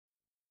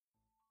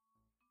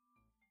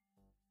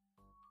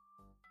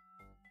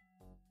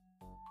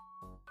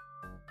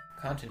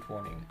Content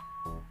warning.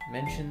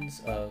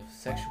 Mentions of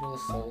sexual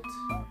assault,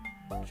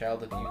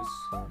 child abuse,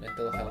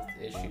 mental health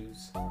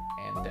issues,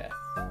 and death.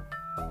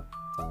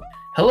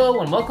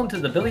 Hello and welcome to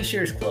the Billy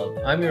Shears Club.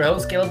 I'm your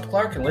host, Caleb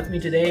Clark, and with me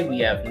today we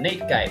have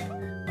Nate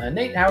Geip.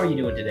 Nate, how are you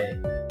doing today?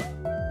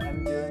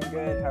 I'm doing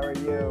good. How are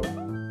you?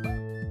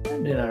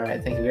 I'm doing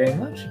alright, thank you very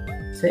much.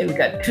 Today we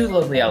got two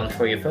lovely albums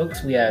for you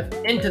folks. We have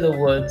Into the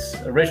Woods,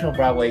 original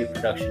Broadway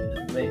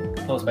production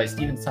composed by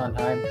Stephen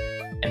Sondheim,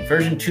 and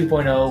version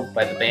 2.0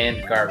 by the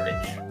band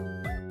Garbage,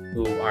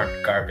 who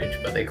aren't garbage,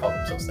 but they call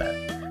themselves that.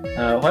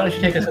 Why don't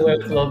you take us away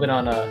with a little bit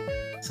on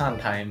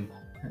Sondheim,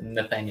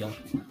 Nathaniel?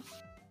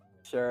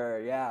 Sure,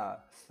 yeah.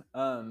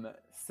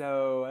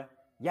 So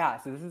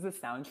this is a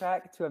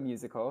soundtrack to a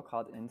musical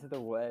called Into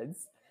the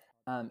Woods.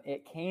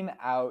 It came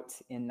out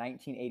in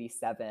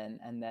 1987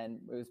 and then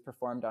it was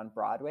performed on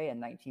Broadway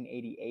in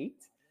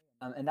 1988.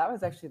 And that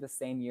was actually the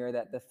same year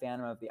that The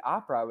Phantom of the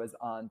Opera was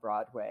on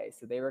Broadway.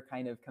 So they were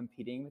kind of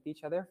competing with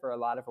each other for a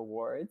lot of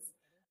awards.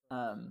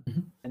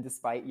 And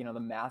despite, the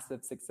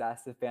massive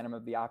success of Phantom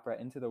of the Opera,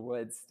 Into the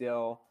Woods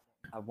still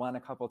won a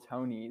couple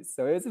Tonys.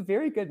 So it was a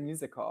very good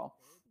musical.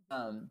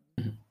 And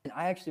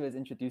I actually was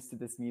introduced to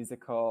this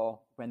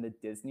musical when the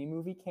Disney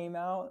movie came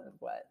out,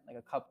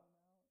 a couple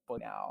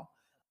now,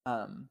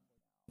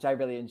 which I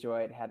really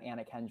enjoyed. It had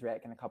Anna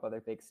Kendrick and a couple other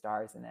big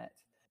stars in it.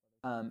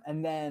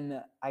 And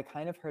then I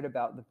kind of heard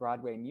about the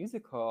Broadway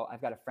musical.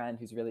 I've got a friend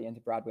who's really into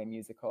Broadway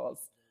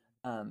musicals.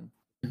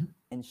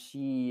 And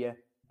she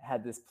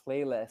had this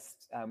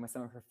playlist with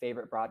some of her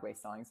favorite Broadway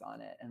songs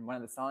on it. And one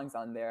of the songs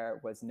on there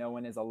was No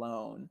One Is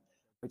Alone,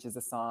 which is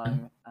a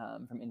song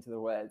from Into the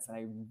Woods. And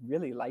I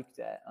really liked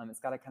it. It's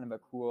got a kind of a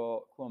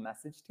cool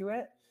message to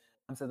it.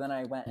 So then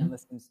I went and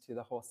listened to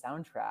the whole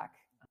soundtrack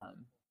and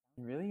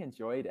really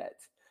enjoyed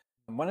it.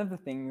 And one of the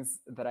things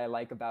that I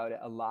like about it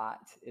a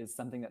lot is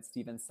something that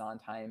Stephen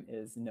Sondheim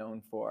is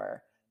known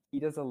for. He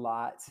does a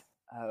lot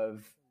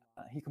of,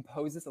 he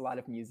composes a lot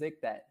of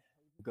music that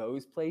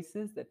goes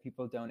places that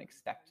people don't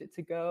expect it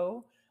to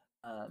go.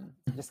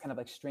 Just kind of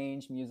like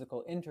strange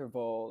musical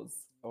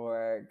intervals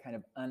or kind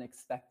of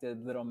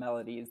unexpected little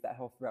melodies that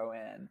he'll throw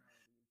in.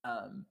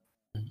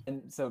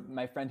 And so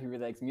my friend who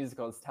really likes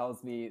musicals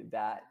tells me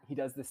that he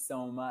does this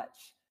so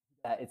much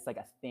that it's like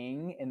a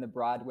thing in the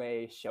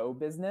Broadway show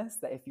business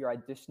that if you're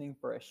auditioning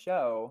for a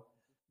show,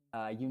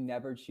 you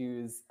never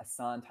choose a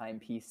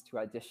Sondheim piece to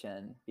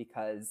audition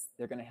because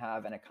they're going to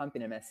have an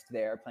accompanist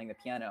there playing the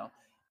piano.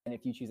 And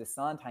if you choose a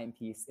Sondheim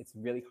piece, it's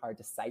really hard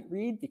to sight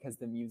read because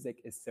the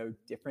music is so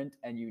different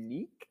and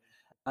unique.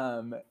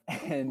 And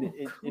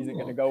it isn't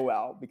going to go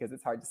well because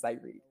it's hard to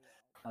sight read.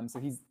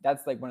 So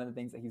that's like one of the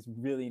things that he's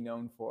really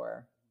known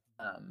for.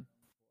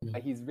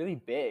 He's really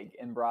big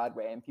in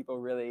Broadway and people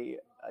really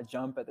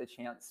jump at the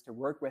chance to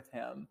work with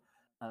him.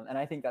 And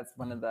I think that's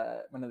one of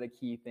the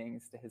key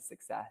things to his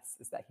success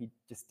is that he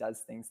just does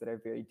things that are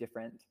very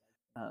different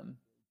and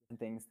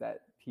things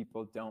that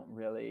people don't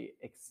really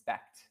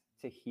expect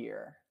to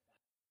hear.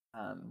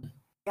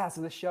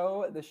 So the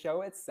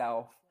show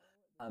itself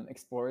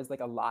explores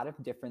like a lot of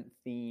different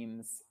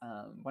themes.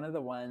 One of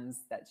the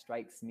ones that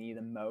strikes me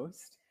the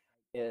most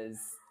is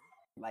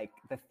like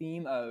the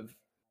theme of,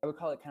 I would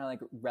call it kind of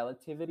like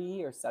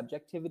relativity or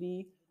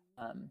subjectivity.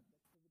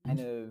 Kind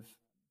of,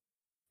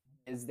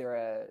 is there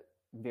a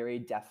very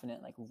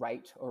definite like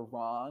right or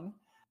wrong?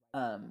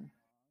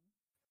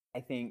 I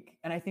think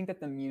that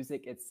the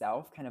music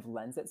itself kind of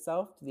lends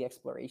itself to the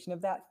exploration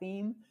of that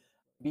theme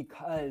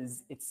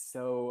because it's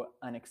so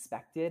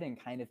unexpected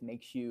and kind of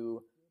makes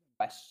you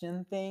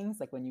question things.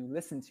 Like when you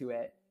listen to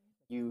it,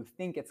 you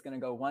think it's going to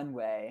go one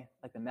way,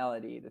 like the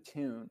melody, the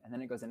tune, and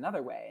then it goes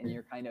another way, and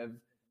you're kind of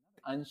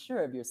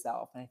unsure of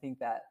yourself. And I think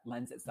that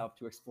lends itself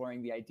to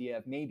exploring the idea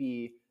of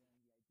maybe,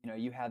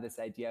 you have this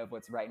idea of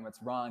what's right and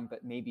what's wrong,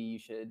 but maybe you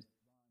should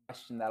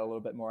question that a little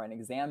bit more and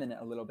examine it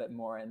a little bit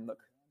more and look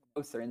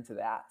closer into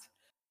that.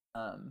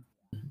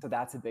 So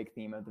that's a big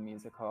theme of the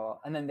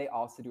musical. And then they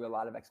also do a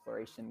lot of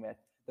exploration with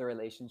the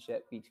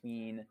relationship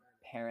between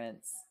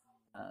parents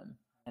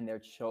and their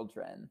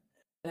children.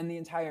 And the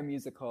entire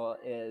musical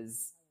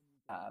is,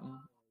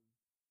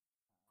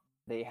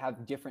 they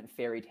have different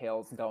fairy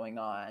tales going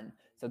on.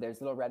 So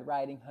there's Little Red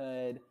Riding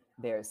Hood,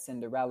 there's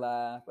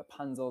Cinderella,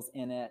 Rapunzel's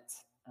in it.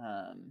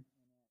 I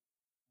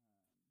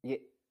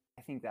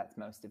think that's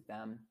most of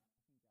them.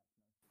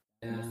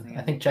 Yeah,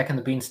 I think Jack and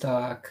the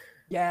Beanstalk.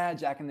 Yeah,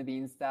 Jack and the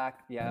Beanstalk.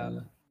 Yeah.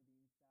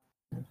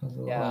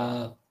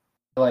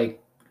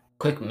 Like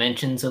quick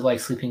mentions of like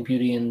Sleeping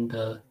Beauty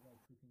and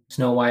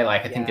Snow White.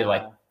 Like I think they're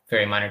like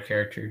very minor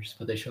characters,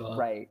 but they show up.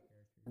 Right.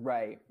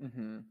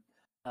 Mm-hmm.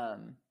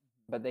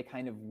 But they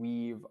kind of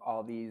weave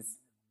all these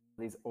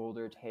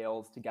older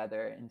tales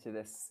together into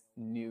this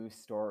new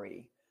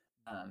story.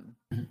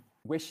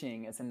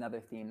 Wishing is another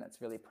theme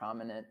that's really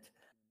prominent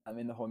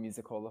in the whole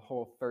musical. The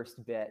whole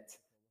first bit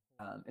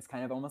is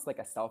kind of almost like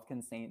a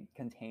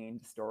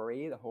self-contained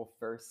story. The whole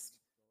first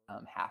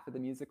half of the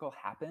musical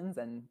happens,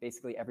 and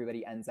basically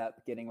everybody ends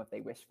up getting what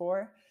they wish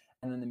for.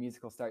 And then the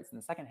musical starts in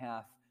the second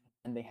half,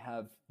 and they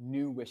have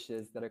new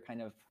wishes that are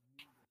kind of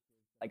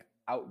like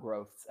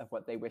outgrowths of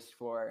what they wished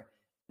for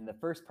in the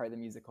first part of the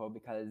musical,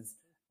 because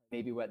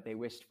maybe what they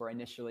wished for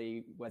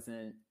initially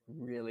wasn't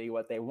really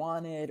what they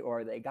wanted,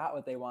 or they got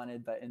what they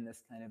wanted, but in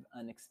this kind of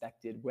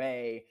unexpected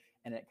way.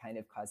 And it kind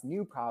of caused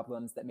new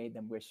problems that made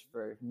them wish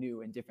for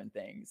new and different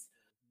things.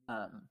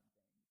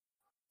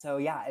 So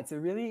yeah, it's a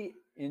really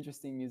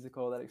interesting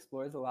musical that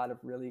explores a lot of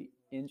really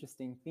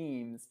interesting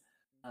themes.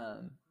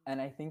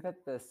 And I think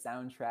that the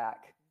soundtrack,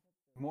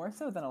 more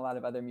so than a lot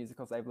of other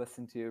musicals I've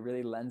listened to,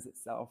 really lends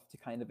itself to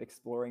kind of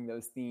exploring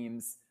those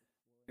themes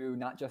through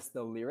not just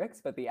the lyrics,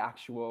 but the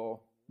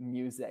actual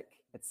music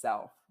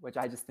itself, which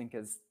I just think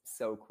is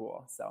so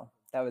cool. So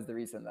that was the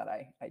reason that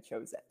I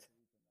chose it.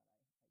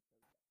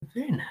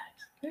 Very nice.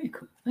 Very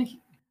cool. Thank you.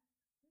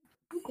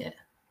 Yeah.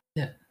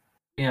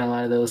 Yeah. A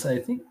lot of those, I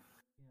think.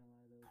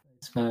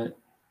 It's about,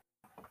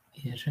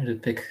 trying to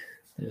pick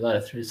a lot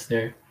of threads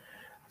there.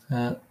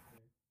 I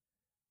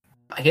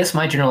guess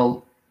my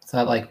general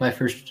thought, like my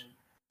first,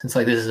 since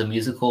like this is a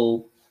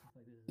musical,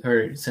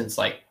 or since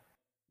like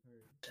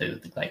to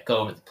like go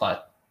over the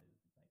plot.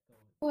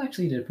 Well,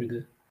 actually, you did pretty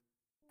good.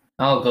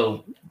 I'll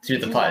go through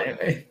the plot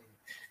anyway.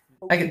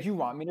 Did you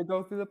want me to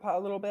go through the plot a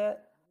little bit?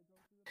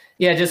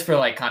 Yeah, just for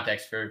like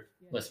context for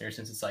listeners,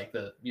 since it's like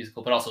the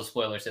musical, but also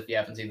spoilers if you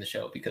haven't seen the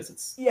show, because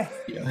it's yeah,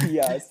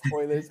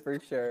 spoilers for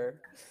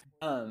sure.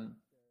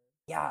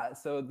 Yeah,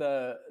 so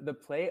the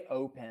play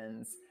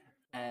opens,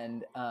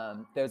 and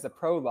there's a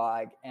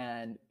prologue,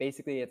 and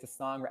basically it's a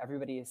song where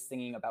everybody is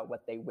singing about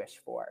what they wish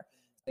for.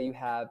 So you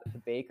have the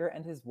baker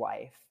and his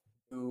wife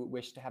who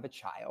wish to have a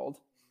child.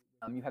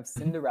 You have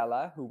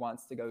Cinderella, who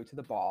wants to go to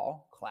the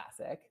ball,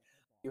 classic.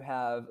 You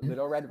have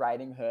Little Red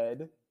Riding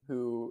Hood,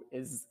 who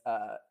is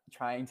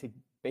trying to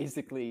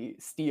basically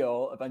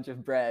steal a bunch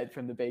of bread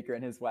from the baker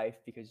and his wife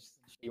because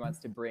she wants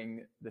to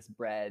bring this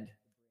bread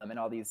and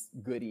all these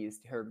goodies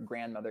to her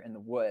grandmother in the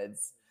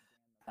woods.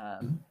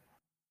 And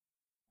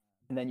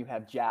then you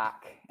have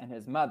Jack and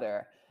his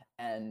mother,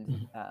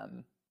 and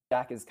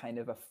Jack is kind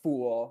of a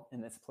fool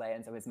in this play,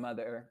 and so his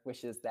mother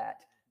wishes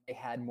that they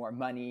had more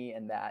money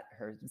and that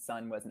her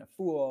son wasn't a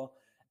fool,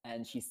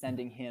 and she's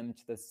sending him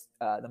to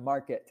the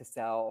market to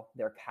sell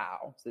their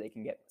cow so they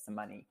can get some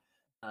money.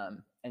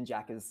 And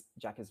Jack is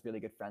really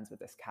good friends with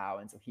this cow,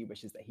 and so he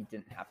wishes that he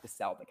didn't have to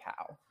sell the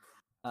cow.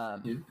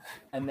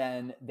 And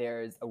then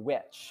there's a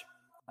witch,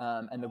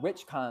 and the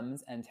witch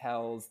comes and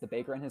tells the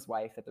baker and his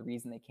wife that the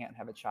reason they can't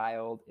have a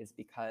child is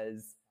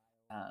because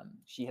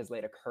she has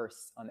laid a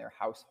curse on their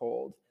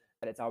household,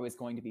 that it's always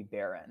going to be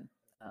barren.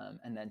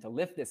 And then to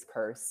lift this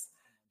curse,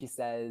 she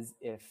says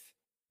if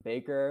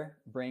baker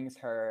brings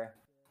her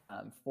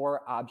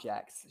 4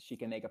 objects, she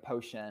can make a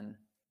potion,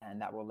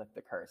 and that will lift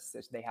the curse. So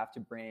they have to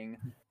bring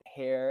the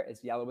hair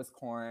as yellow as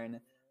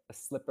corn, the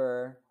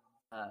slipper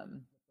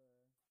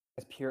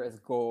as pure as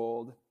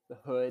gold, the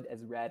hood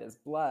as red as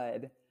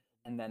blood,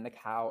 and then the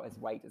cow as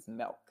white as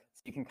milk.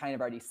 So you can kind of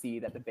already see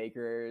that the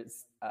baker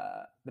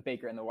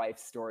and the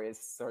wife's story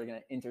is sort of going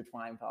to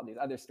intertwine with all these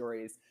other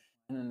stories.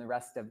 And then the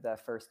rest of the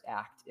first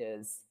act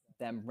is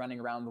them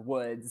running around the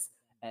woods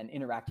and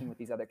interacting with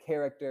these other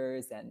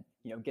characters, and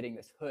getting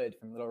this hood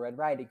from Little Red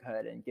Riding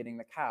Hood and getting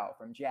the cow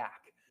from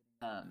Jack.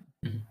 And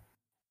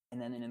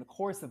then in the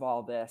course of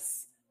all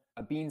this,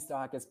 a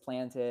beanstalk is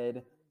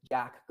planted.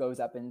 Jack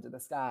goes up into the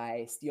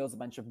sky, steals a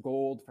bunch of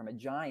gold from a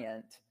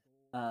giant.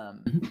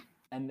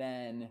 And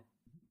then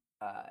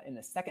in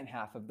the second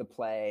half of the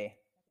play,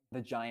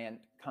 the giant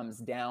comes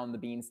down the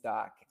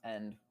beanstalk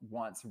and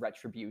wants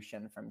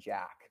retribution from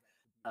Jack.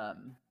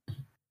 And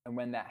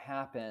when that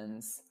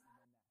happens,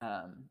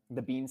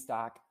 the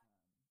beanstalk,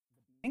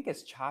 I think,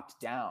 is chopped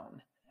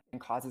down and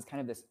causes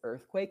kind of this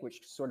earthquake,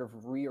 which sort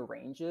of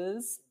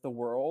rearranges the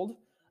world.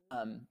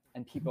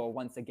 And people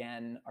once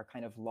again are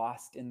kind of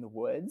lost in the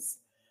woods.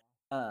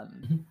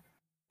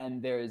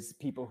 And there's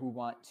people who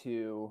want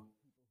to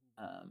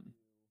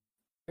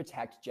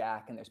protect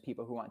Jack, and there's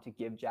people who want to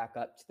give Jack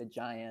up to the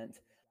giant.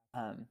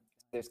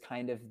 There's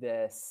kind of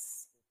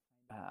this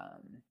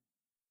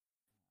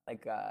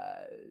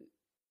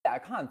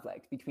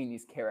conflict between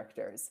these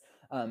characters,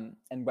 and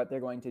what they're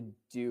going to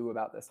do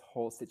about this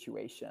whole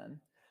situation.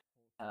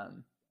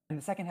 And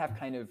the second half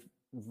kind of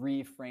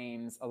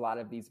reframes a lot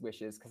of these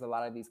wishes, because a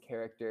lot of these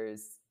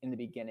characters in the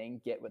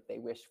beginning get what they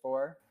wish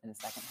for in the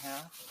second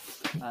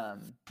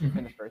half,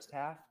 in the first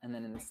half, and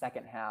then in the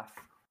second half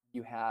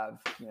you have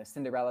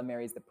Cinderella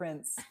marries the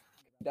prince.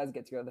 She does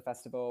get to go to the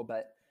festival,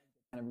 but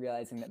kind of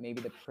realizing that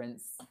maybe the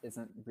prince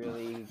isn't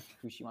really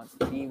who she wants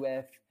to be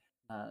with.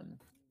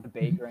 The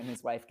baker and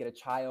his wife get a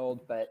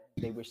child, but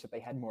they wish that they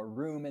had more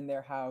room in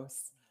their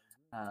house.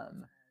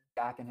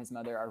 Jack and his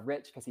mother are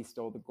rich because he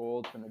stole the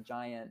gold from the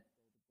giant,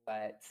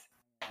 but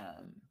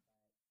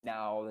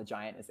now the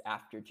giant is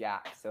after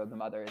Jack, so the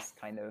mother is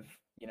kind of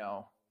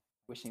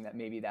wishing that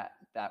maybe that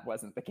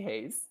wasn't the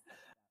case.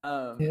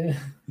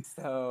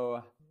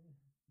 So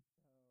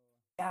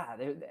yeah,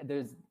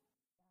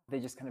 they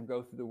just kind of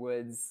go through the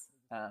woods,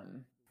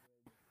 and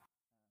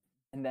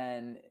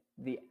then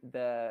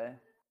the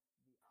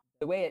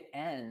way it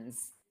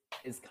ends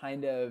is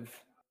kind of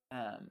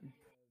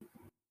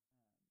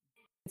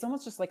it's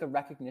almost just like a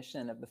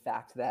recognition of the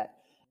fact that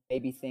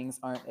maybe things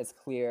aren't as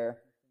clear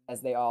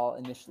as they all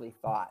initially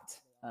thought.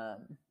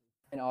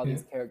 And all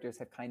these characters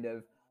have kind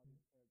of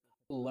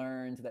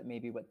learned that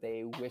maybe what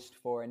they wished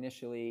for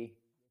initially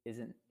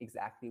isn't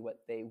exactly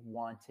what they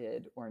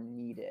wanted or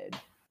needed.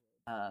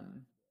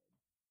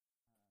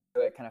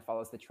 So it kind of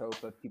follows the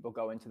trope of people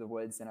go into the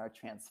woods and are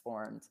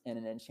transformed in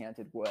an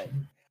enchanted wood.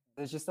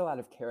 There's just a lot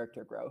of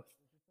character growth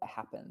that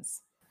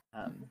happens.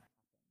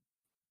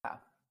 Yeah.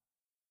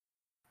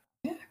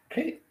 Yeah,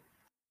 great.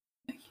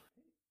 Thank you.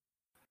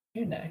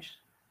 Very nice.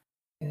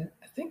 Yeah,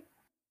 I think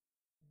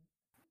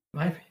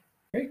my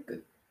very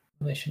good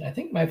relation. I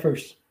think my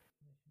first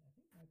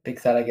big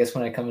thought, I guess,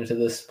 when I come into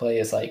this play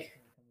is like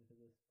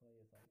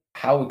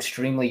how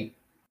extremely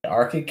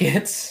dark it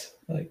gets.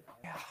 Like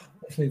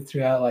definitely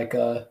throughout,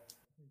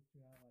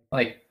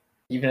 like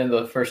even in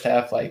the first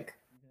half, like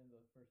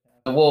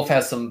the wolf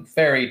has some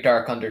very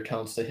dark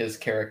undertones to his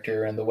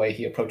character and the way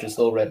he approaches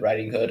Little Red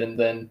Riding Hood, and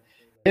then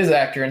his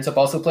actor ends up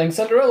also playing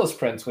Cinderella's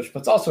prince, which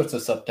puts all sorts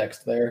of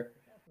subtext there.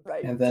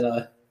 Right. And then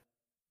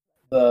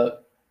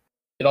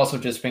it also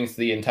just brings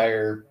the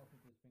entire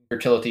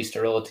fertility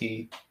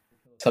sterility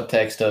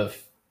subtext of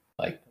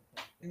like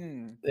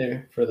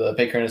for the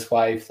baker and his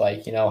wife,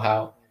 like, you know,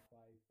 how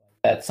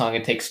that song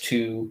It Takes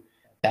Two,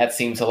 that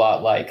seems a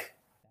lot like,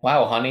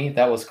 wow, honey,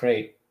 that was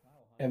great.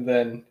 And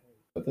then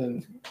but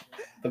then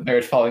the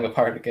marriage falling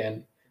apart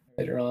again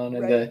later on,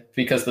 and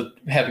because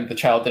having the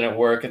child didn't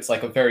work, it's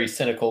like a very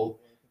cynical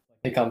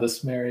take on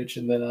this marriage.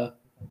 And then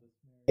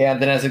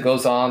and then as it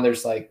goes on,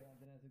 there's like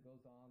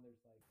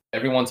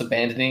everyone's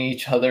abandoning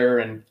each other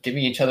and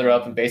giving each other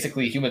up, and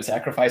basically human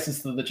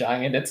sacrifices to the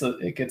giant.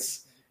 It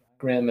gets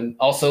grim. And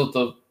also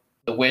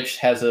the witch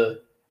has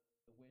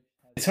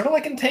it's sort of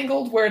like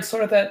Entangled, where it's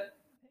sort of that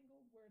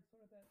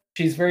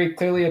she's very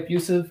clearly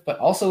abusive, but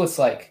also it's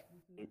like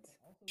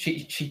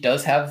she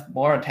does have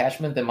more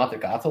attachment than Mother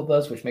Gothel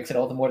does, which makes it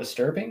all the more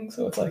disturbing.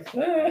 So it's like,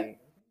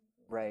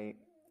 right.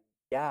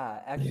 Yeah,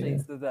 actually,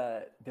 so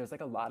there's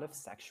like a lot of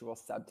sexual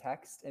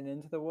subtext in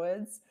Into the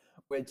Woods,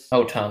 which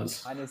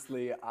tons.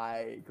 Honestly,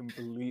 I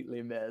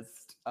completely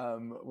missed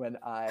when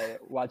I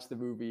watched the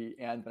movie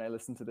and when I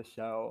listened to the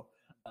show.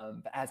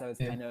 But as I was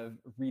kind of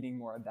reading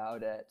more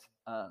about it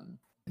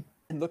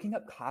and looking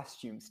up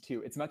costumes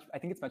too, I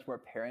think it's much more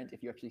apparent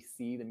if you actually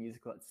see the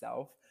musical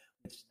itself,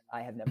 which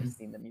I have never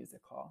seen the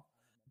musical.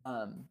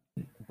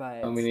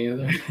 But me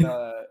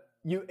neither.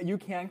 You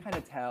can kind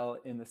of tell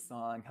in the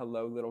song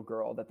 "Hello, Little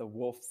Girl" that the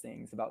wolf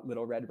sings about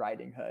Little Red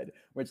Riding Hood,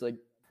 which like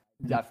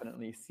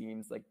definitely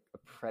seems like a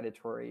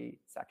predatory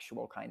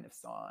sexual kind of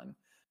song.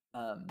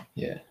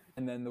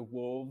 And then the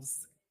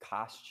wolf's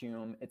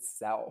costume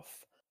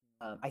itself,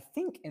 I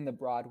think in the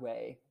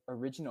Broadway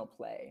original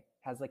play,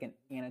 has like an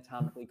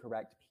anatomically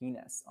correct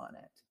penis on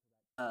it.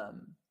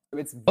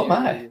 It's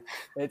very,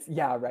 it's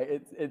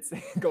right. It's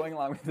going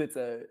along with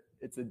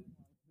it's a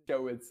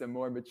show with some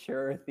more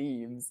mature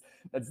themes.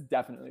 That's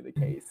definitely the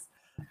case.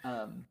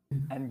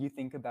 And you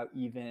think about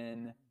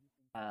even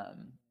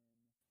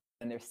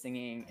when they're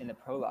singing in the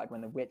prologue,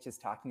 when the witch is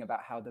talking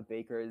about how the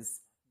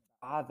baker's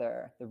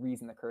father, the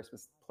reason the curse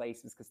was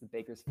placed is because the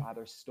baker's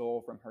father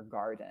stole from her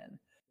garden.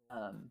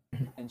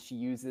 And she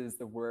uses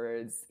the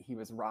words, he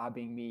was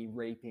robbing me,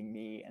 raping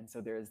me. And so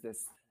there's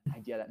this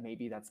idea that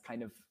maybe that's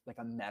kind of like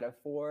a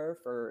metaphor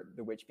for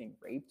the witch being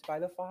raped by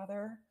the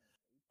father.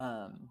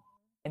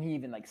 And he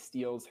even like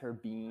steals her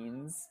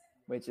beans,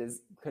 which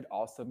could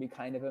also be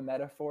kind of a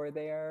metaphor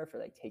there for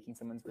like taking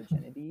someone's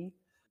virginity.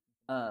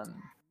 So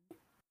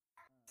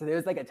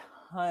there's like a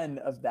ton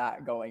of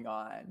that going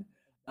on.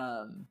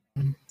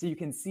 So you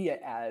can see it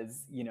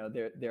as, you know,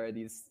 there are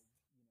these,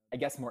 I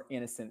guess, more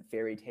innocent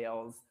fairy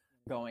tales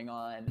going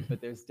on, but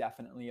there's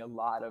definitely a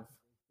lot of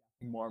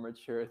more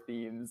mature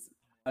themes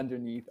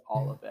underneath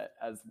all of it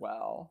as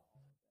well.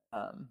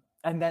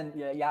 And then,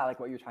 like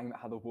what you're talking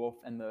about, how the wolf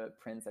and the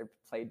prince are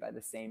played by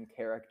the same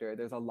character.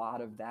 There's a lot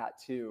of that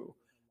too,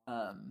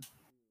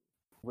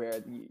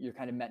 where you're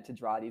kind of meant to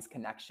draw these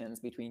connections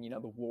between, you know,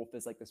 the wolf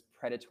is like this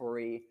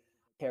predatory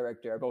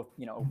character. Both,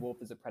 you know, a wolf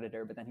is a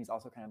predator, but then he's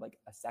also kind of like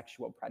a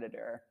sexual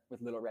predator with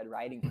Little Red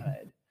Riding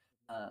Hood.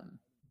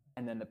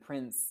 And then the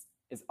prince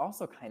is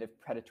also kind of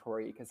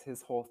predatory because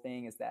his whole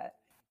thing is that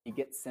he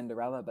gets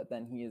Cinderella, but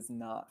then he is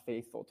not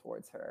faithful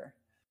towards her.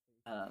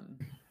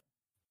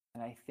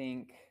 And I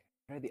think,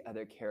 what are the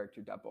other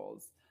character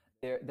doubles?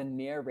 The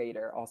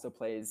narrator also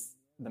plays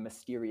the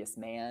mysterious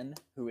man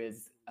who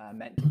is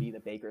meant to be the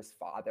baker's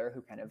father,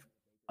 who kind of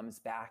comes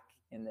back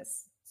in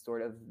this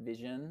sort of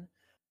vision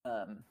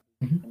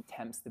and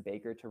tempts the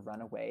baker to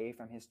run away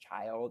from his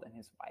child and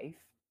his wife.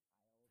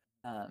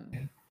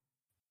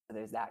 So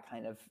there's that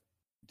kind of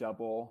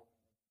double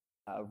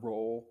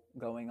role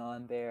going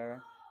on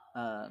there.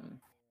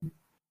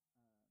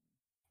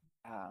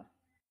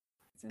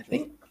 It's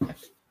interesting.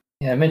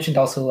 I mentioned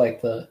also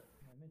like the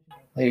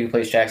lady who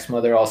plays Jack's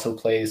mother also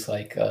plays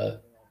like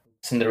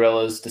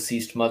Cinderella's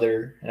deceased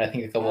mother, and I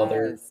think a couple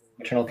other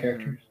maternal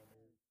characters.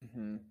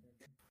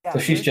 So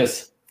she's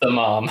just the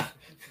mom.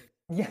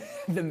 Yeah,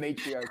 the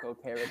matriarchal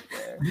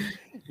character.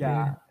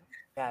 Yeah,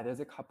 yeah.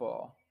 There's a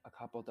couple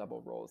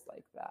double roles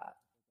like that.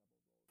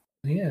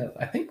 Yeah,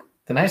 I think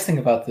the nice thing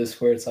about this,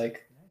 where it's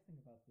like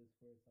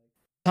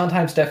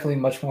sometimes definitely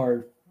much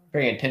more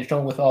very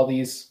intentional with all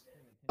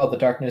the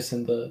darkness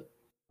and the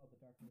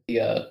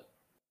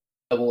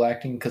double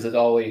acting, because it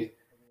always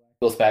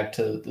goes back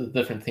to the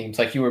different themes,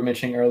 like you were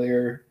mentioning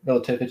earlier,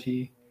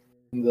 relativity,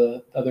 and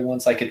the other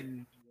ones. Like it,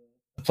 Mm.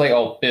 the play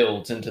all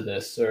builds into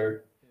this,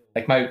 or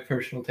like my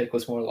personal take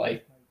was more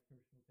like,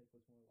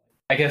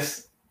 I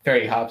guess,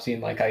 very Hobbesian.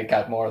 Like I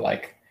got more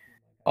like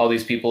all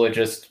these people are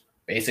just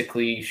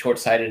basically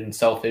short-sighted and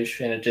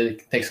selfish, and it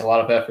just takes a lot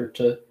of effort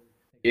to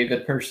be a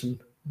good person.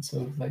 And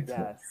so like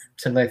Yes.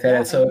 something like that. Yeah, And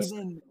and so it's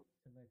even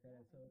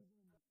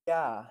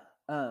yeah,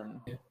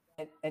 um,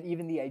 yeah, and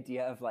even the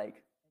idea of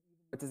like,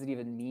 what does it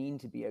even mean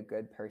to be a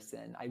good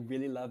person? I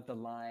really love the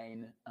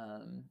line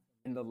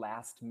in the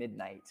last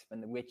midnight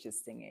when the witch is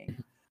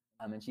singing,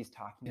 and she's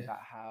talking yeah, about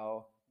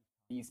how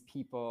these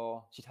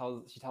people. She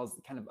tells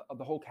kind of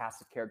the whole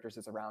cast of characters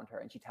is around her,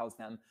 and she tells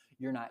them,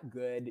 "You're not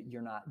good.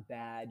 You're not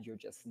bad. You're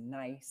just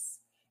nice."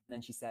 And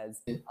then she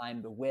says, yeah,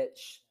 "I'm the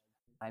witch.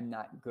 I'm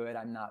not good.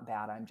 I'm not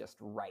bad. I'm just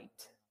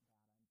right."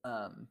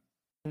 Um,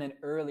 and then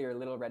earlier,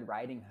 Little Red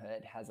Riding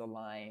Hood has a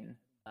line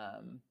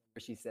where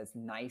she says,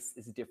 "Nice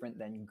is different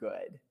than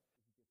good."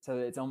 So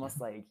it's almost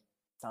like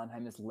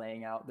Sondheim is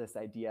laying out this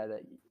idea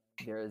that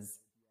there's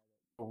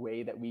a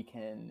way that we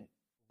can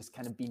just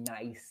kind of be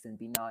nice and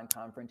be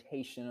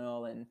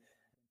non-confrontational and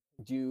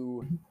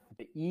do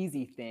the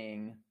easy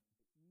thing,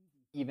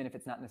 even if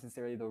it's not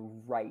necessarily the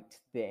right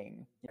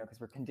thing, because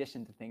we're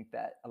conditioned to think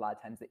that a lot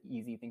of times the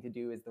easy thing to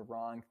do is the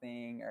wrong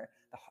thing, or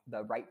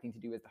the right thing to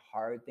do is the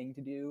hard thing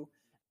to do.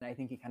 And I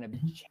think he kind of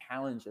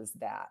challenges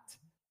that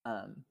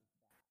um,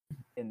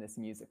 in this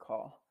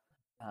musical,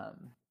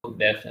 um,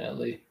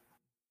 definitely.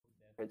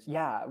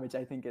 which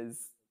I think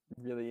is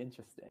really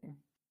interesting.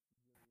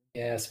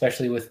 Yeah,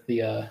 especially with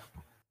the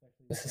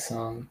what's the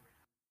song?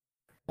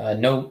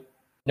 No,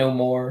 no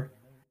more.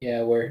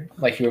 Yeah, where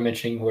like you were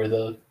mentioning, where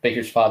the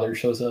baker's father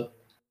shows up.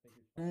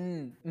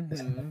 Mm-hmm.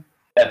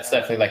 That's Yeah.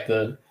 definitely like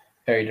the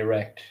very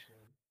direct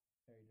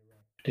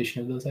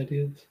interpretation of those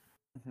ideas.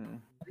 Mm-hmm.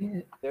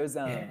 Yeah, There's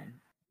yeah.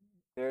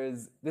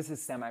 this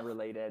is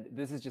semi-related.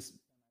 This is just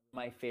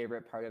my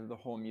favorite part of the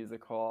whole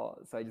musical,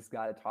 so I just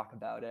got to talk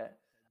about it.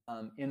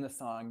 In the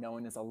song "No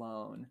One Is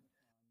Alone,"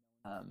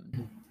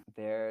 um,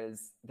 they're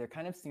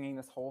kind of singing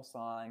this whole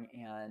song,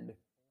 and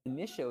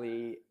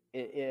initially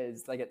it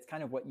is like it's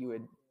kind of what you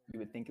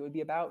would think it would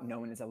be about.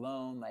 No one is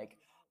alone. Like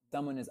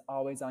someone is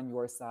always on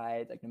your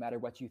side. Like no matter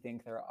what you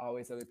think, there are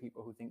always other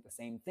people who think the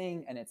same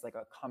thing, and it's like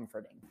a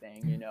comforting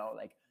thing.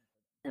 Like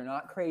you're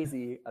not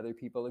crazy. Other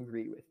people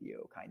agree with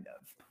you, kind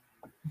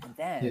of. And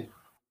Yeah. then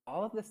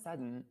all of a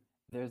sudden,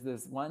 there's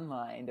this one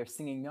line. They're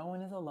singing "No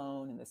One Is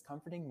Alone" in this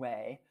comforting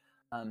way.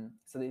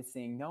 So they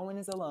sing "No One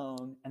Is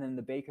Alone," and then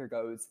the baker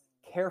goes,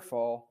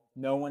 "Careful,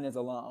 no one is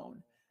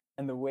alone."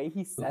 And the way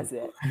he says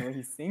it and the way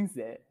he sings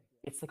it,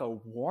 it's like a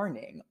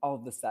warning all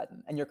of a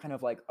sudden. And you're kind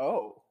of like,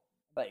 oh,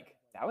 like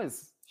that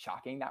was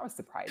shocking. That was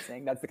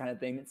surprising. That's the kind of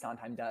thing that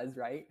Sondheim does,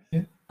 right?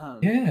 Yeah. Um,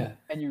 Yeah.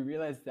 and you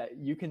realize that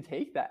you can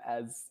take that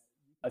as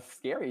a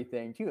scary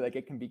thing too. Like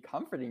it can be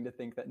comforting to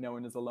think that no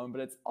one is alone,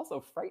 but it's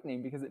also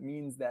frightening because it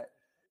means that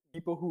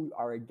people who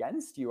are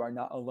against you are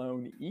not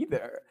alone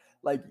either.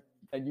 Like,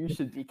 and you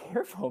should be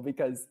careful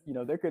because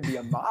there could be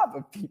a mob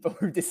of people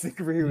who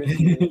disagree with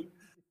you.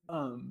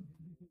 Um,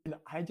 and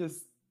I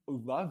just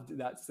loved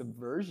that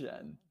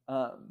subversion.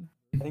 I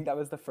think that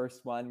was the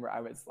first one where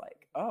I was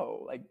like,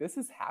 oh, like this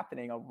is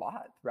happening a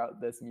lot throughout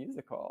this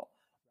musical.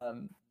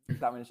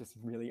 That one is just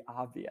really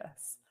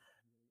obvious.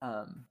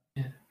 Um,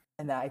 Yeah.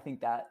 and that I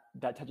think that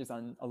touches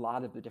on a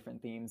lot of the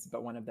different themes,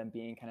 but one of them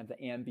being kind of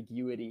the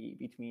ambiguity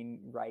between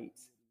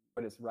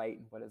what is right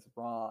and what is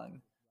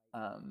wrong.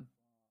 Um,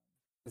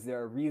 because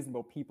there are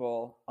reasonable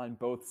people on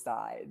both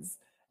sides,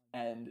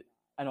 and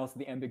also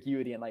the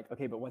ambiguity and like,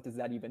 okay, but what does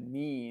that even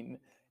mean?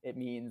 It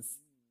means,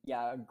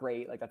 yeah,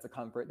 great, like that's a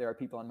comfort. There are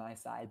people on my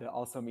side, but it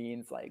also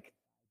means like,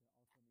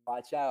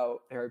 watch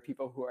out, there are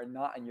people who are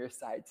not on your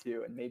side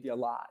too, and maybe a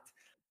lot.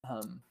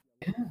 Um,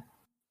 Yeah.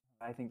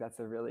 I think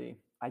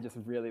I just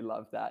really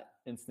love that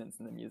instance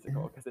in the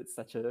musical because it's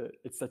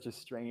such a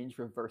strange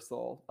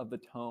reversal of the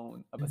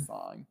tone of a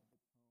song.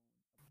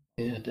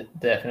 Yeah,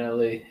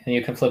 definitely. And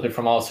you can flip it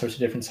from all sorts of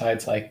different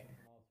sides. Like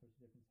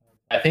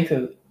I think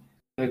that it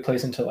really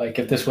plays into like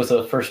if this was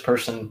a first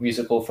person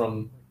musical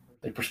from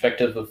the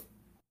perspective of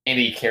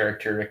any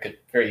character, it could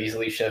very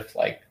easily shift.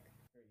 Like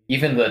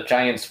even the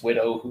giant's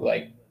widow, who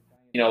like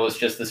was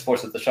just this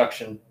force of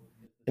destruction.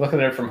 You look at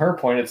it from her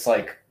point, it's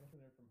like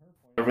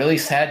a really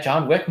sad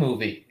John Wick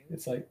movie.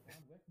 It's like,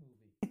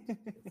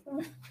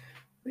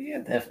 yeah,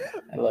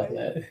 definitely. I love Right,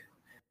 that.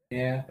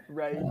 Yeah.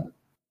 right.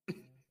 Uh,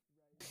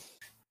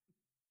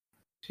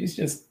 she's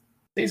just,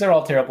 these are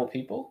all terrible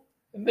people.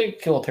 And they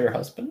killed her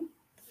husband.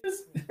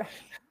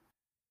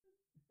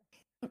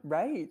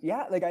 Right.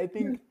 Yeah. Like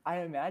I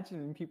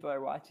imagine when people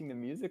are watching the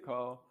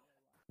musical,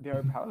 there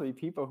are probably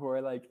people who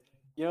are like,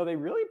 they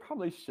really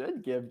probably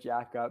should give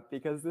Jack up,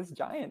 because this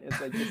giant is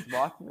like just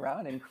walking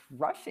around and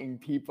crushing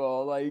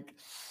people. Like,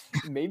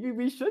 maybe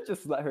we should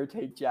just let her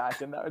take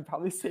Jack, and that would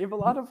probably save a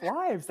lot of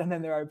lives. And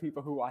then there are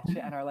people who watch it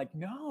and are like,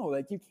 no,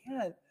 like you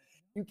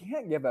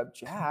can't give up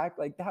Jack.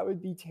 Like, that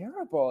would be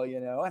terrible,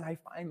 And I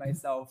find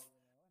myself,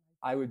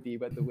 I would be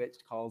what the witch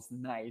calls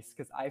nice,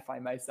 because I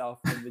find myself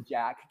in the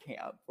Jack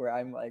camp, where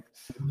I'm like,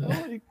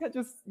 oh, you can't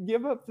just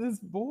give up this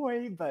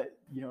boy. But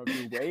if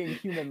you're weighing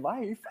human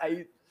life,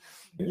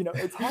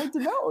 it's hard to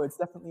know. It's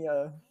definitely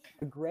a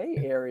gray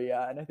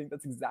area, and I think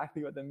that's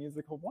exactly what the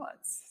musical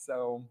wants.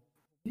 So,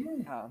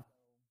 yeah.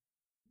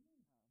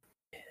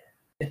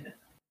 Yeah,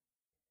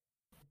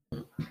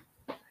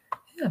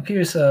 I'm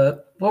curious,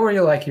 what were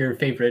your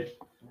favorite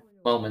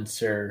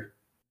moments or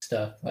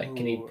stuff? Like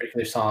any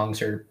particular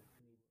songs or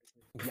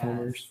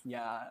performers?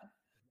 Yes, yeah.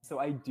 So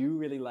I do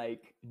really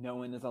like No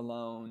One Is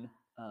Alone.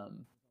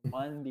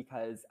 One,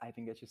 because I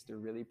think it's just a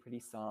really pretty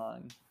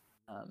song.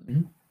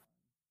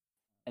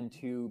 And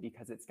two,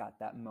 because it's got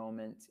that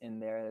moment in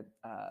there,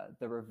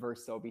 the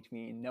reversal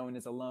between no one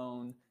is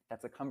alone,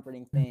 that's a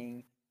comforting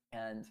thing,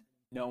 and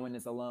no one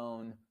is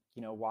alone,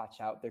 watch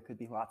out, there could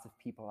be lots of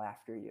people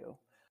after you.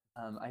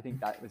 I think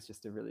that was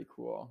just a really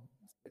cool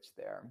switch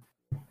there.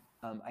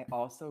 I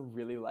also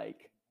really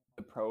like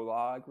the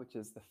prologue, which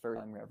is the first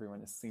time where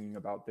everyone is singing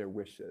about their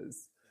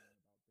wishes,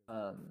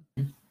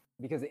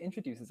 because it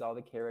introduces all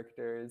the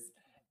characters,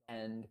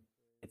 and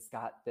it's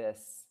got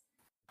this,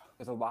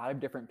 there's a lot of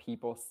different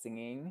people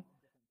singing,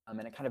 and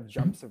it kind of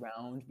jumps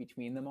around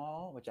between them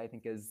all, which I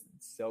think is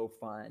so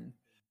fun.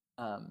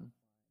 And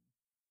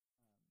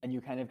you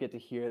kind of get to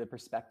hear the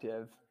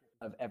perspective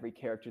of every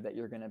character that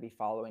you're going to be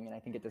following, and I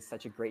think it does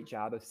such a great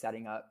job of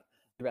setting up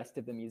the rest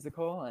of the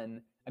musical.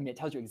 And I mean, it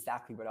tells you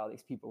exactly what all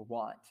these people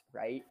want,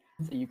 right?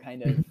 So you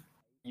kind of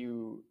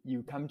you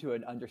come to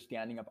an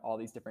understanding of all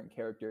these different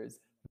characters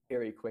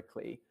very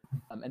quickly,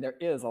 and there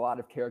is a lot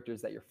of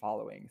characters that you're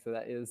following, so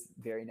that is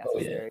very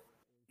necessary. Oh, yeah.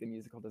 The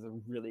musical does a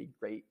really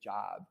great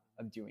job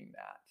of doing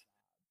that.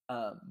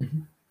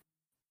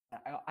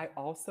 I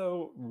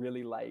also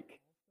really like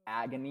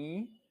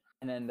Agony,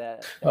 and then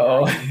the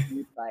Agony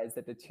reprise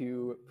that the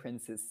two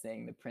princes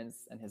sing, the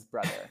prince and his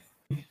brother,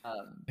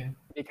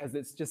 because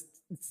it's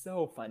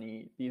so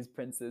funny, these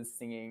princes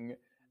singing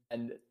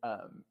and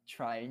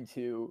trying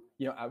to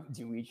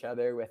outdo each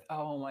other with,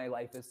 oh, my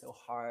life is so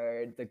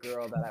hard, the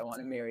girl that I want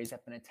to marry is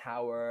up in a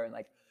tower, and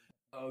like,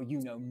 oh, you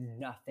know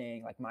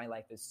nothing, like my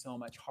life is so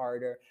much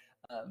harder.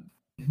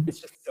 It's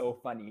just so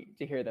funny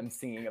to hear them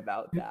singing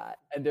about that.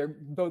 And they're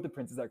both, the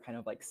princes are kind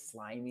of like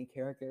slimy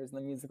characters in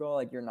the musical,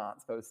 like you're not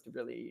supposed to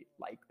really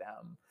like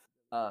them,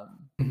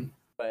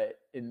 but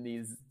in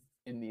these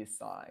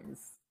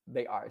songs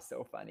they are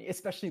so funny,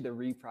 especially the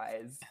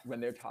reprise when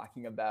they're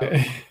talking about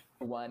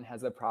one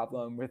has a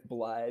problem with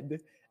blood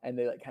and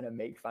they like kind of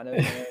make fun of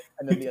him,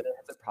 and then the other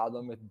has a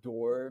problem with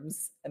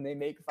dwarves and they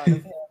make fun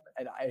of him.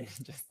 And I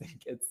just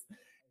think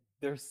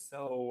they're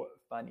so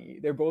funny.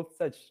 They're both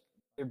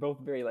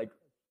very like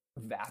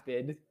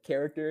vapid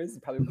characters.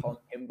 You probably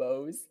call them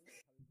himbos.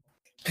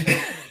 I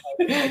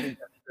think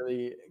that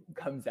really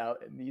comes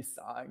out in these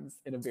songs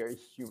in a very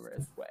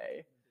humorous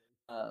way.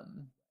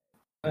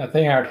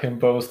 They aren't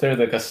himbos, they're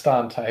the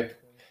Gaston type.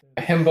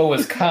 A himbo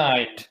is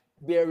kind.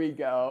 There we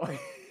go.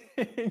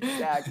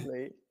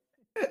 Exactly.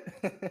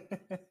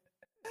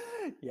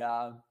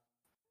 Yeah.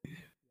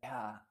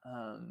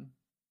 I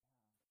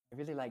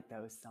really like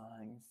those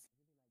songs.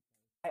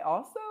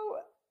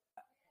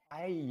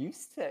 It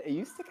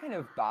used to kind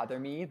of bother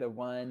me, the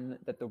one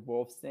that the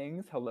wolf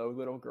sings, Hello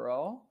Little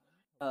Girl.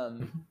 I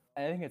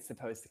think it's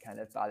supposed to kind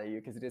of bother you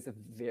because it is a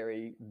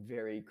very,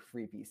 very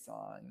creepy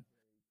song.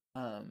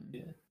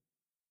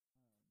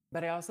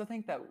 But I also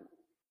think that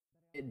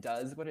it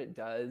does what it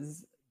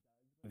does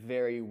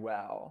very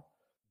well.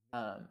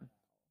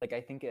 Like,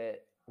 I think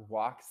it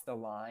walks the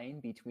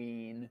line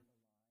between,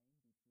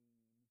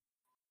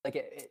 like,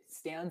 it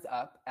stands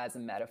up as a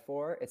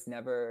metaphor. It's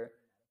never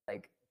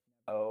like,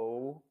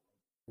 oh,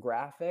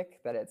 graphic,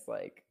 that it's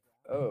like,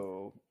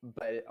 oh,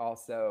 but it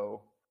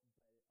also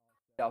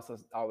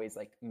always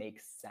like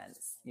makes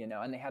sense,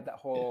 and they have that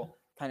whole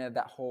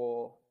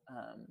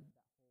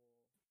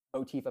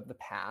motif of the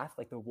path,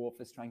 like the wolf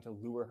is trying to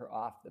lure her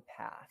off the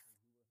path.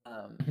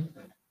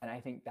 And I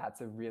think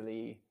that's a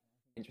really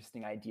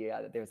interesting idea,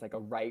 that there's like a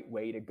right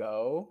way to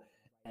go,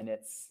 and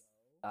it's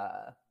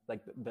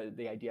like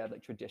the idea of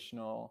like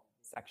traditional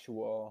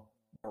sexual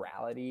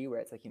morality, where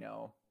it's like,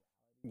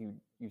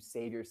 you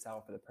save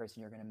yourself for the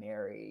person you're going to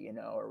marry,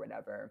 or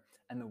whatever,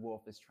 and the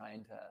wolf is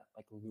trying to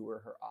like lure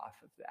her off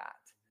of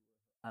that.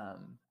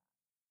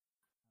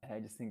 And I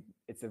just think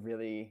it is a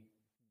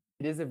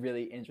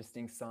really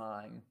interesting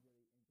song,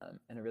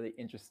 and a really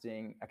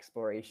interesting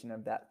exploration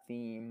of that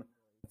theme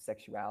of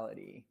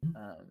sexuality.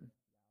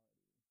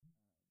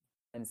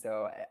 And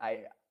so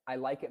I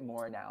like it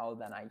more now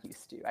than I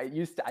used to. I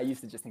used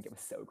to just think it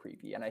was so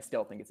creepy, and I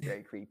still think it's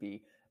very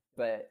creepy,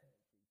 but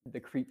the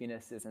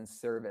creepiness is in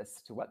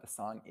service to what the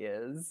song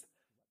is.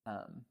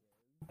 And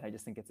I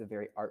just think it's a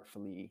very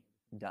artfully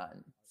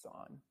done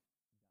song.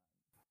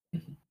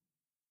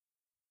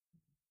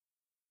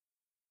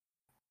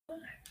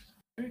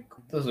 Very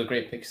cool. Those are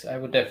great picks. I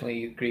would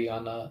definitely agree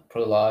on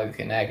Prologue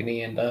and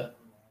Agony and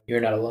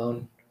You're Not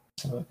Alone.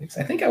 Some of the picks.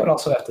 I think I would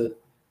also have to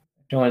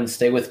join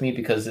Stay With Me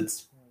because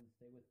it's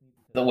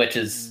the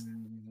witches.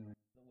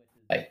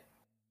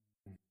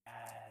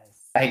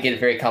 I get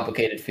very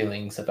complicated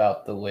feelings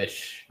about the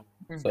witch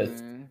with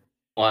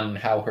one,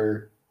 how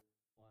her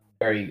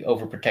very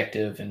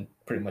overprotective and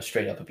pretty much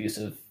straight up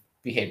abusive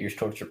behaviors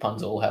towards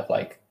Rapunzel have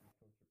like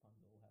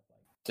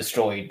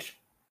destroyed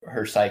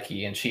her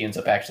psyche, and she ends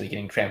up actually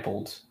getting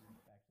trampled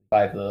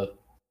by the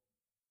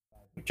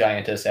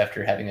giantess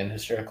after having an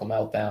hysterical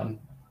meltdown.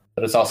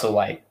 But it's also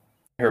like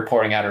her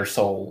pouring out her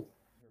soul.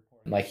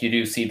 And, like, you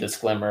do see this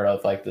glimmer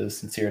of like the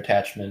sincere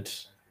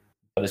attachment,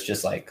 but it's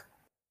just like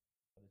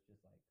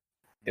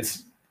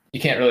it's you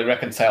can't really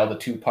reconcile the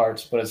two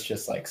parts, but it's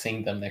just like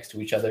seeing them next to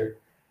each other,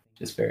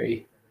 just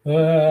very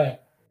right.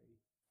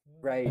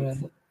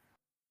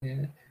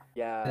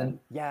 Yeah.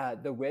 Yeah.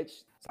 The witch.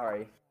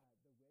 Sorry.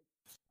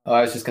 Oh,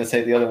 I was just gonna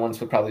say the other ones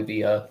would probably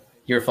be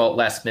Your Fault,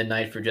 Last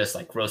Midnight for just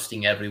like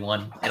roasting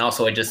everyone, and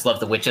also I just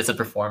love the witch as a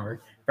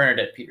performer.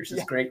 Bernadette Peters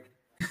is great.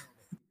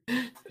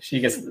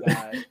 She gets you're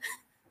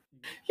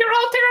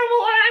all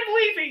terrible and I'm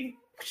leaving.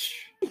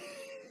 Yes.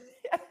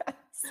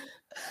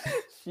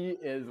 She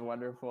is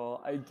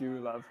wonderful. I do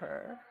love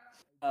her.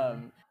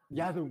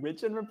 Yeah, the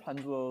witch and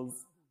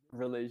Rapunzel's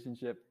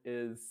relationship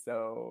is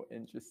so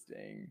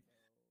interesting.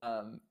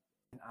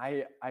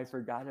 I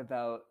forgot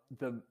about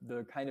the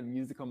kind of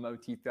musical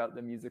motif throughout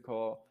the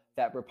musical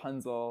that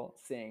Rapunzel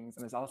sings,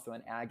 and there's also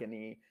an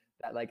Agony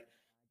that like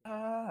that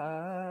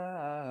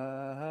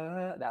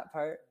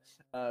part.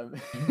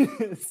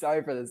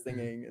 Sorry for the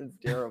singing; it's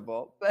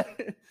terrible, but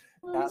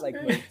that like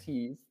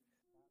motif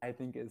I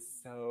think is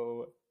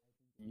so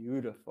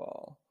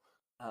beautiful.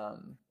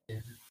 And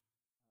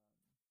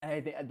I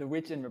think the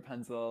witch and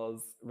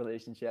Rapunzel's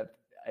relationship,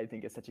 I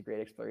think, is such a great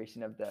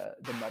exploration of the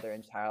mother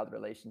and child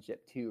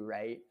relationship too,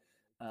 right?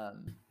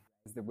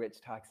 Because the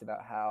witch talks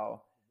about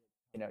how,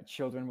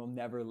 children will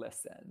never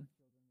listen.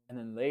 And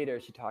then later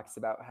she talks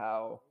about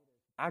how,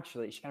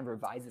 actually, she kind of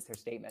revises her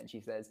statement.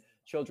 She says,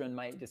 children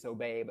might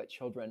disobey, but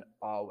children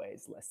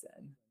always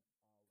listen.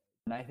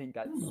 And I think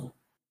that's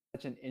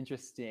such an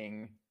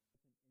interesting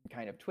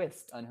kind of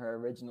twist on her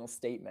original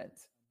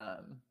statement,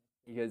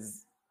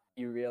 because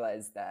you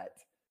realize that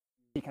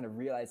she kind of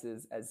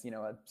realizes as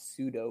a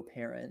pseudo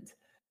parent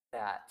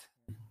that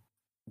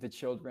the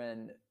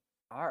children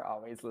are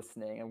always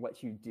listening, and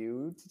what you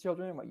do to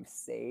children and what you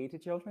say to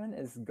children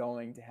is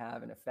going to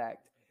have an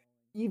effect,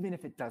 even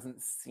if it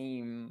doesn't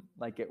seem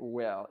like it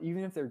will,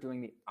 even if they're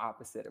doing the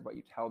opposite of what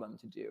you tell them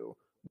to do.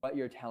 What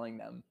you're telling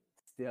them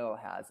still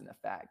has an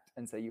effect,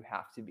 and so you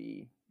have to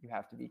be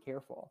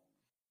careful.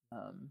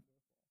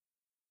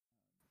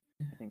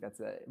 I think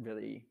that's a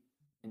really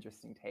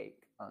interesting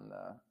take on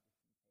the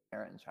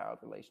parent and child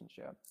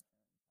relationship.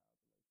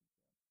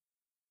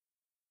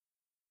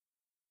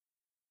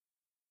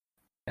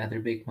 Yeah, their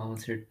big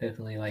moments are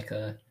definitely like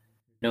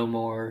No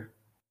More.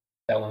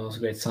 That one was a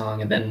great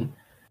song. And then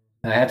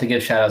I have to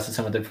give shout outs to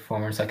some of the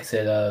performers. Like I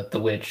said, The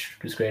Witch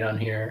was great on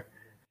here.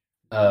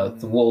 The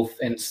Wolf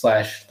and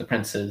 / the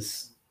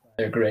Princes,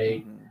 they're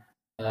great.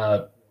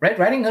 Red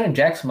Riding Hood and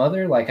Jack's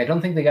mother, like I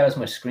don't think they got as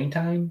much screen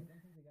time.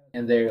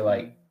 And they're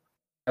like,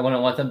 I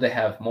wouldn't want them to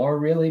have more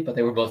really, but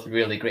they were both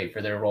really great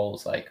for their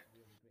roles. Like,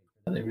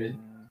 they really,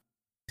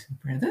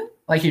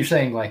 like you're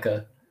saying, like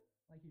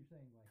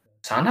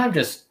Sondheim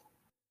just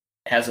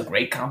has a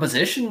great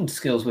composition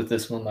skills with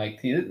this one.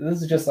 Like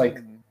this is just like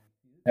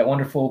that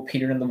wonderful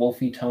Peter and the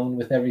Wolfie tone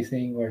with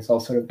everything, where it's all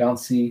sort of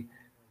bouncy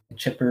and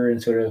chipper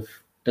and sort of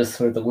does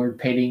sort of the word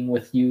painting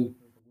with you.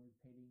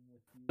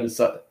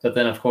 But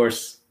then of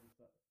course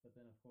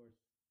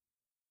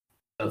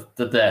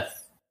the death.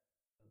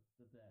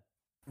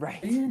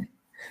 Right.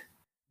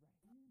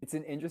 It's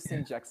an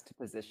interesting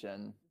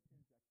juxtaposition.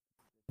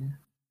 And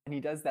he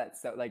does that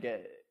so like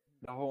the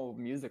whole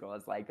musical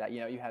is like that.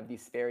 You have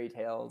these fairy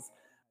tales,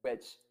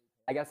 which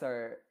I guess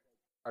are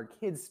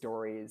kids'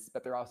 stories,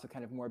 but they're also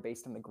kind of more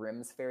based on the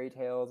Grimm's fairy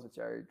tales, which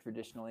are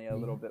traditionally a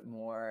little bit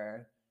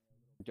more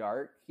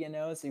dark,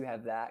 so you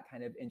have that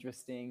kind of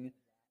interesting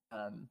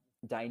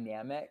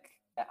dynamic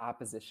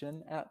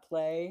opposition at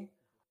play.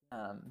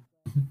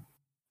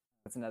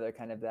 That's another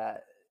kind of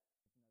that,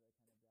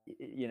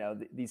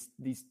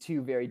 these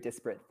two very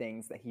disparate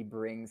things that he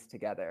brings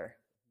together,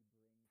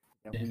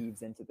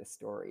 weaves into the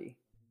story.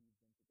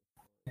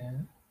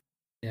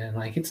 Yeah,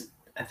 like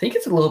I think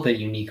it's a little bit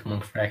unique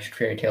among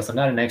fairy tales. I'm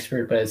not an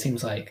expert, but it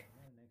seems like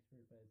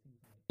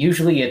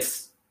usually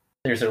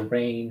there's a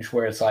range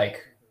where it's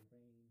like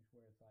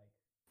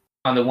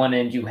on the one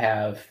end you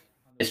have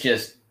it's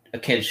just a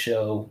kid's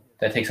show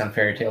that takes on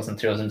fairy tales and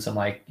throws in some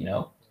like,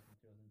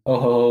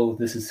 oh,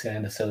 this is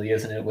kind of silly,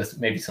 isn't it? With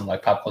maybe some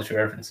like pop culture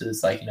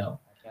references, like,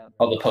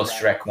 all the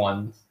post-Shrek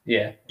ones.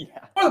 Yeah.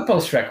 Or the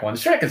post-Shrek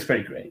ones. Shrek is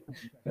pretty great.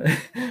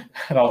 And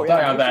I'll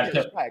die on that.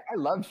 Shrek. I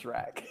love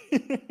Shrek.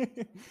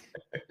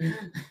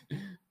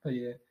 But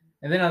yeah.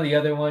 And then on the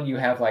other one, you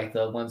have like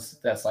the ones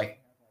that's like,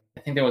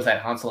 I think there was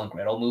that Hansel and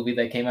Gretel movie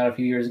that came out a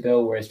few years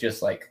ago where it's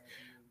just like,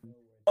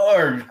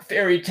 our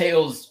fairy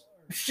tales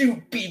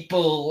shoot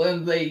people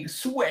and they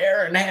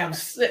swear and have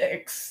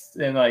sex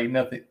and like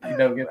nothing, you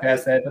don't get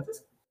past that. But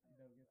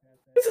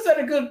this is at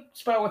a good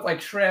spot with like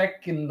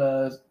Shrek and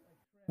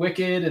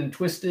Wicked and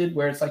Twisted,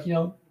 where it's like,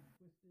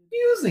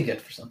 using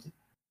it for something.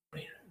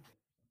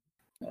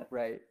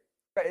 Right.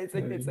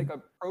 It's like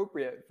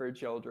appropriate for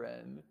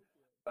children,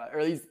 or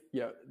at least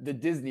the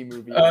Disney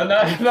movie.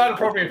 Not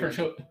appropriate for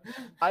children.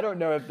 I don't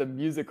know if the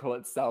musical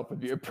itself would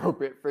be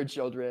appropriate for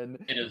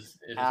children. It is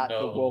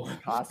the wolf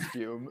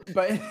costume,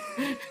 but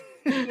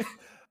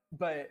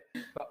but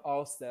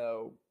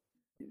also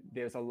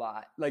there's a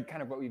lot, like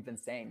kind of what we've been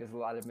saying. There's a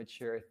lot of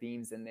mature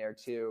themes in there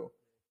too.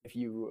 If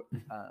you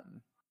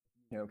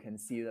can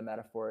see the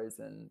metaphors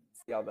and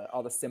see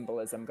all the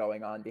symbolism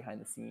going on behind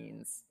the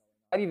scenes.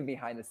 Not even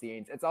behind the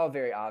scenes. It's all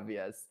very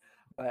obvious,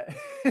 but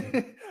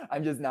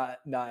I'm just not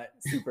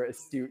super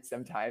astute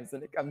sometimes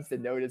when it comes to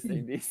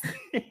noticing these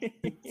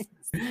things.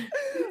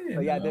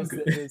 But yeah,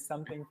 there's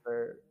something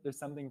for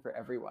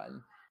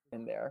everyone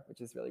in there,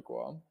 which is really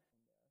cool.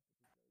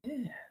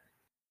 Yeah.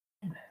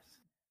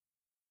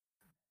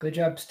 Good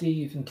job,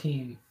 Steve and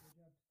team.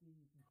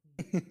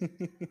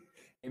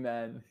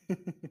 Amen.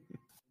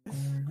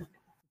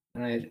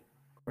 All right,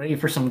 ready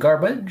for some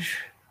garbage?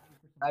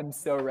 I'm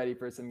so ready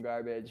for some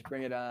garbage.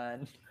 Bring it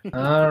on.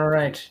 All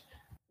right.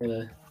 I'm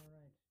gonna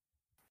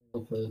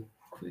flip a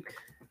quick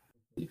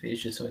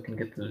page just so I can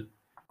get the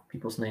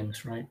people's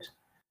names right.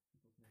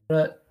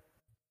 But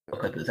I'll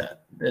cut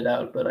that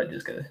out, but I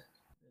just gotta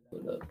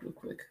put it up real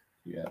quick.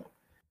 Yeah.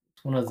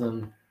 It's one of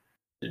them,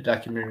 the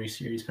documentary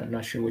series, but I'm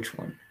not sure which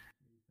one.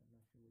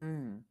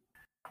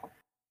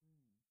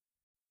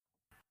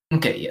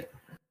 Okay, yeah.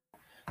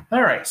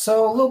 All right,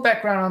 so a little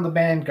background on the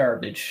band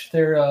Garbage.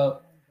 They're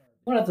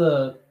one of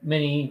the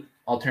many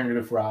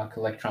alternative rock,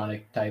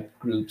 electronic type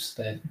groups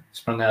that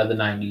sprung out of the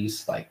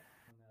 90s. Like,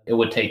 it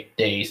would take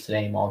days to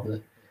name all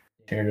the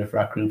alternative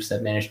rock groups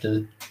that managed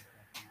to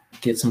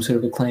get some sort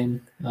of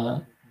acclaim.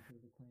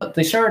 But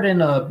they started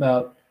in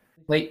about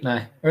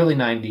early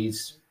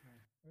 90s.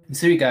 The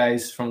three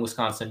guys from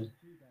Wisconsin,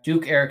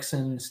 Duke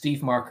Erickson,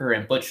 Steve Marker,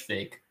 and Butch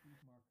Vig.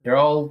 They're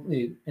all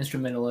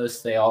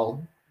instrumentalists. They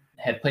all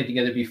had played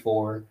together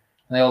before.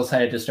 And they all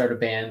decided to start a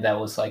band that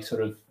was like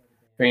sort of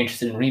very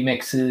interested in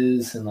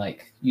remixes and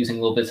like using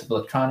little bits of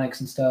electronics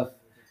and stuff.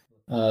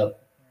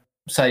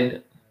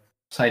 Side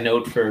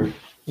note for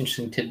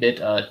interesting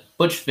tidbit,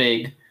 Butch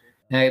Vig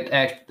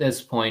at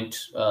this point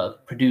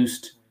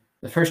produced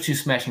the first two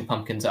Smashing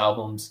Pumpkins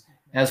albums,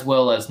 as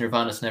well as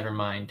Nirvana's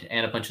Nevermind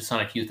and a bunch of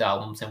Sonic Youth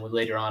albums, and would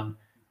later on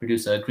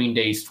produce Green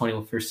Day's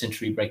 21st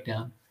Century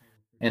Breakdown.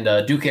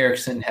 And Duke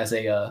Erickson has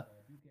a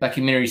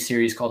documentary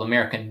series called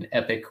American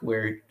Epic,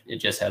 where it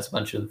just has a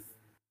bunch of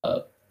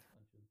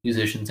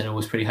musicians, and it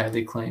was pretty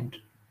highly acclaimed.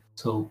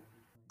 So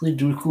they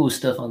do cool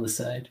stuff on the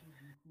side.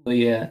 But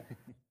yeah,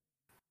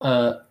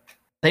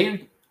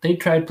 they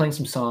tried playing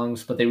some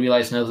songs, but they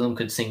realized none of them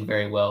could sing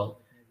very well.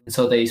 And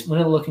so they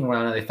went looking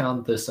around, and they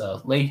found this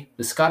the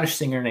Scottish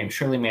singer named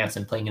Shirley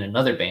Manson playing in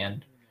another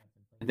band.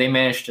 And they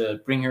managed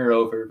to bring her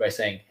over by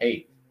saying,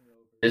 "Hey,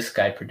 this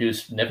guy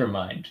produced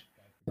Nevermind.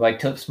 Like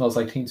Tip Smells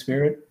Like Teen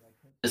Spirit?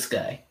 This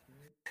guy."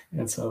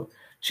 And so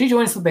she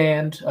joins the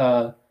band.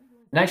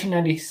 In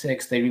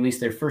 1996, they released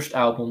their first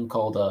album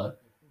called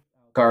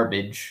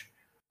Garbage,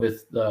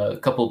 with a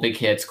couple of big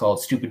hits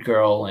called Stupid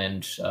Girl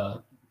and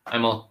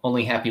I'm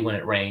Only Happy When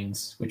It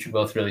Rains, which are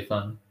both really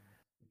fun.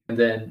 And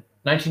then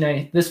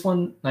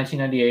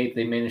 1998,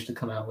 they managed to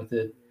come out with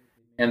it.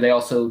 And they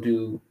also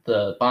do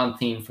the Bond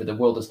theme for The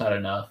World Is Not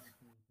Enough.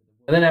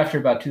 And then after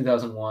about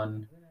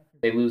 2001,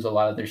 they lose a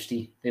lot of their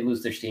steam. They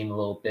lose their steam a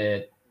little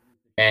bit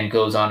and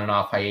goes on and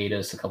off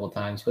hiatus a couple of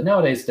times. But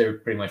nowadays, they're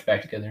pretty much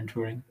back together and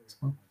touring.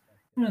 So,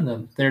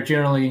 their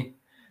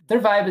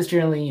vibe is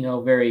generally,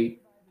 very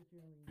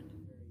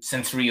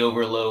sensory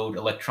overload,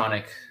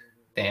 electronic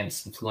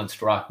dance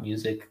influenced rock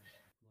music.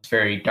 It's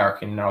very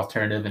dark and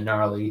alternative and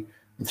gnarly,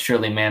 with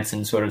Shirley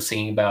Manson sort of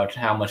singing about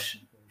how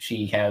much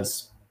she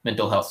has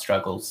mental health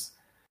struggles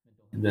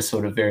in this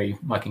sort of very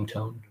mucking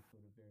tone.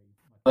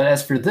 But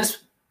as for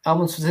this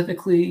album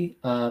specifically,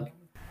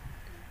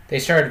 they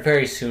started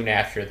very soon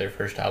after their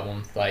first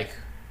album. Like,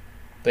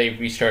 they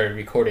restarted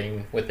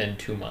recording within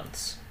 2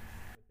 months.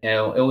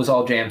 It was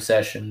all jam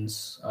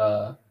sessions,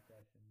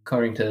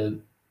 according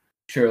to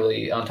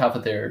Shirley. On top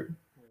of their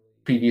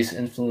previous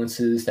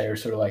influences, they were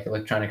sort of like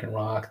electronic and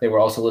rock. They were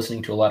also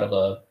listening to a lot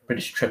of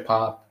British trip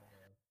hop,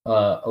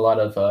 a lot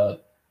of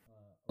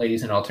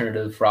ladies in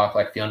alternative rock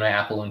like Fiona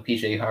Apple and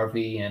PJ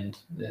Harvey, and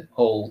the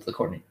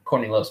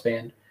Courtney Love's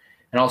band,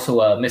 and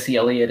also Missy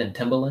Elliott and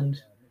Timbaland,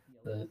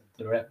 the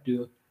rap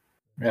duo,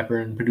 rapper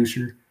and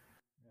producer.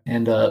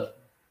 And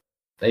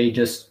they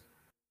just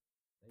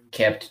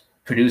kept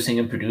producing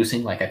and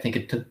producing. Like, I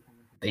think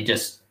they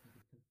just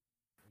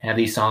had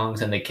these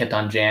songs and they kept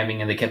on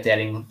jamming and they kept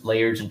adding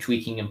layers and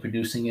tweaking and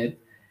producing it.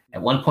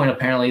 At one point,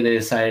 apparently, they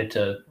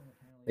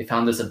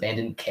found this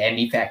abandoned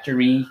candy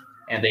factory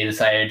and they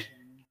decided,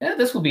 yeah,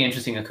 this will be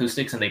interesting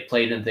acoustics, and they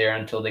played it there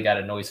until they got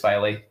a noise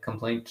violate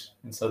complaint,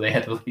 and so they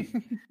had to leave.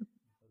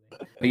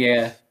 But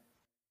yeah,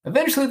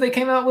 eventually they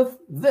came out with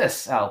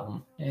this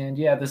album, and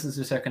yeah, this is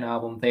their second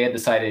album. They had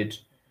decided,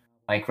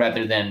 like,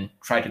 rather than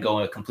try to go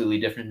in a completely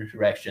different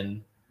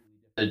direction,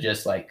 to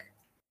just like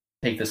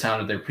take the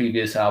sound of their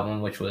previous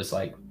album, which was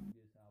like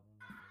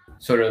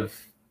sort of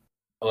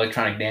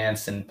electronic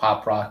dance and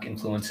pop rock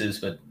influences,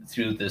 but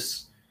through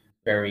this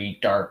very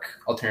dark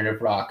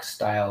alternative rock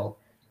style,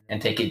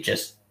 and take it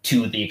just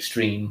to the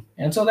extreme.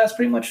 And so that's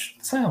pretty much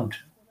the sound.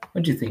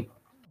 What do you think?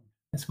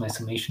 That's my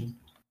summation.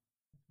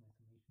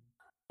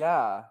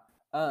 Yeah.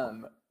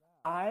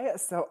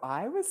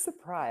 I was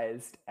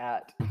surprised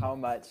at how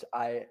much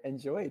I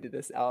enjoyed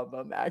this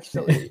album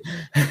actually.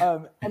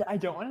 And I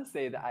don't want to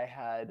say that I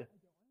had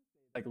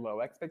like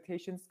low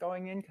expectations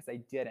going in because I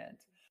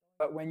didn't.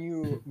 But when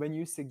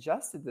you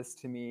suggested this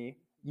to me,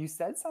 you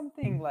said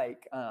something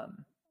like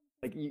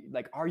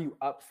are you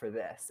up for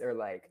this? Or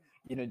like,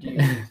 do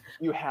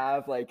you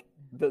have like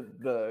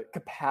the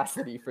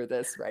capacity for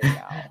this right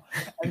now?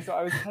 And so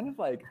I was kind of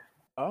like,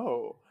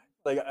 oh,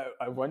 like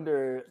I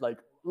wonder, like,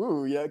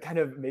 ooh, yeah, kind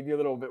of maybe a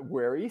little bit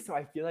wary. So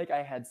I feel like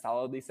I had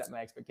solidly set my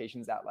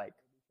expectations at like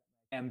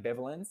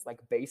ambivalence, like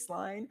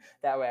baseline.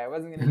 That way I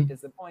wasn't going to be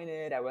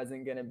disappointed. I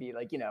wasn't going to be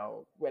like,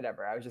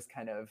 whatever. I was just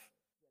kind of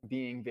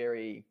being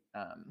very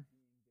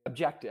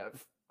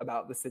objective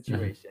about the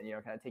situation,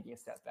 kind of taking a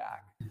step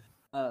back.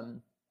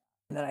 And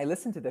then I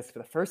listened to this for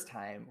the first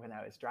time when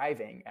I was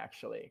driving,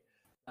 actually.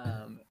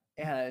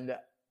 And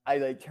I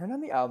like turned on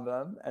the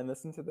album and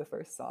listened to the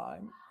first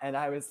song, and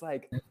I was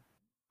like,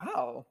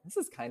 wow, this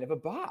is kind of a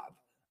bop.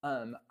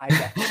 I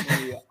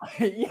definitely,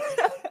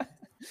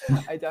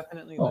 I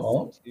definitely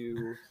listen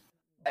to.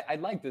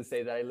 I'd like to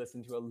say that I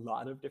listen to a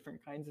lot of different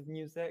kinds of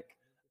music,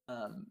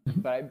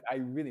 but I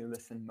really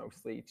listen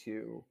mostly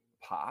to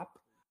pop.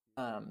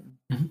 And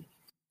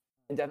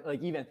definitely,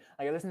 like, even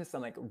like I listen to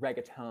some like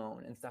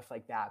reggaeton and stuff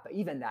like that. But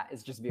even that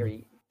is just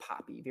very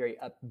poppy, very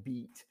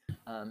upbeat,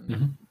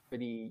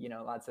 pretty,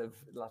 lots of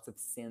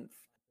synth.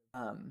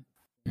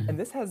 And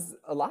this has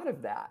a lot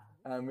of that,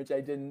 which I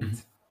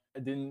didn't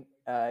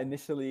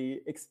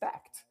initially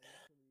expect.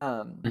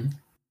 And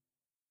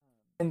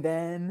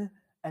then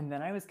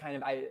I was kind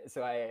of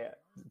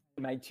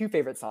my two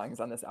favorite songs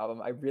on this album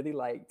I really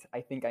liked.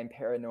 I Think I'm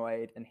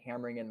Paranoid and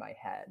Hammering in My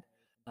Head.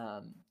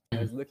 I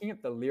was looking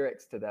at the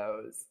lyrics to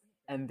those,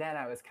 and then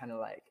I was kind of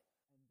like,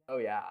 oh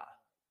yeah,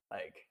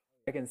 like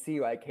I can see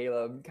why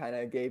Caleb kind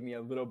of gave me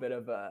a little bit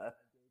of a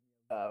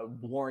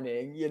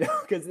warning,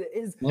 because it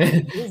is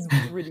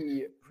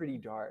pretty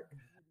dark.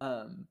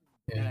 And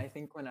I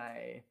think when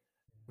I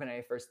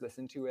first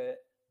listened to it,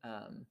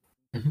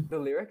 the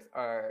lyrics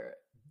are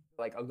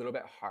like a little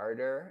bit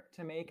harder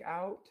to make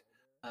out.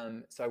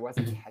 So I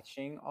wasn't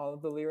catching all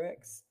of the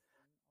lyrics.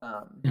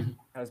 I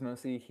was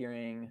mostly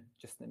hearing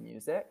just the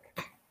music.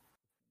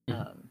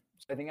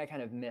 So I think I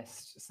kind of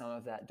missed some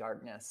of that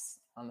darkness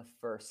on the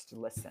first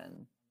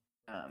listen.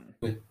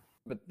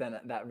 But then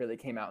that really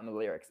came out in the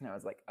lyrics, and I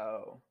was like,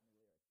 oh,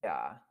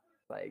 yeah,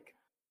 like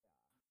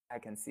I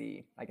can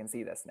see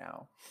this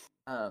now.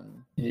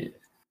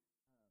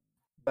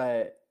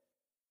 But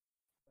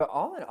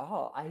all in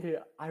all,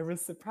 I was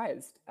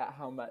surprised at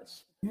how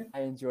much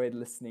I enjoyed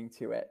listening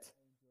to it.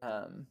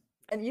 And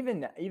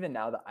even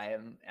now that I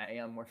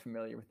am more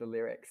familiar with the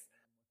lyrics,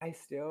 I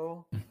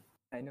still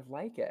kind of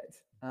like it.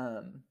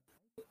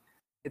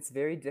 It's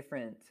very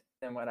different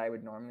than what I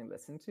would normally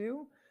listen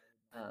to,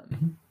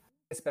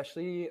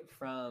 especially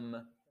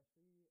from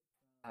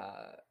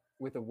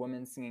with a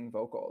woman singing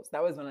vocals.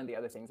 That was one of the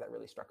other things that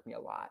really struck me a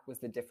lot, was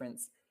the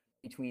difference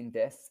between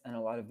this and a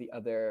lot of the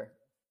other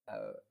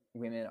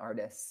women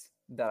artists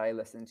that I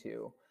listen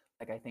to.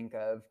 Like I think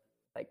of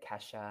like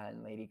Kesha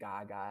and Lady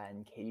Gaga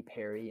and Katy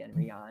Perry and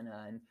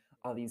Rihanna and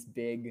all these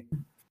big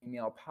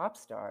female pop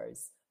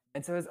stars.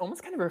 And so it's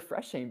almost kind of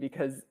refreshing,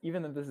 because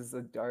even though this is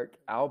a dark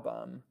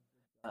album,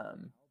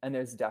 and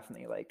there's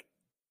definitely like,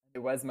 it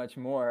was much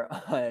more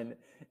on,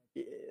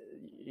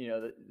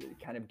 the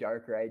kind of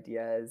darker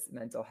ideas,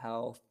 mental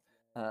health,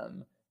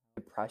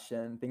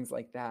 depression, things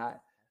like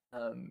that,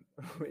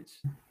 which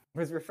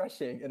was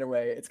refreshing in a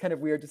way. It's kind of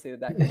weird to say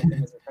that kind of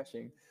thing was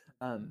refreshing.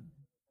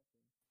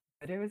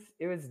 But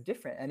it was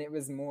different, and it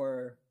was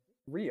more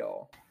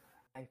real,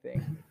 I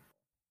think.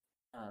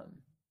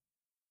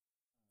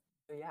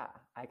 So yeah,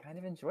 I kind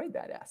of enjoyed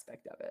that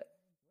aspect of it.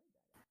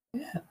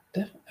 Yeah,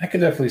 I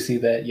could definitely see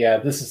that. Yeah,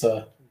 this is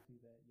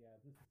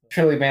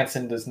Shirley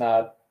Manson does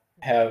not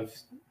have,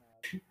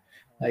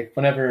 like,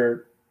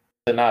 whenever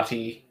the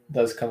naughty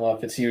does come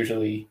up, it's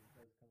usually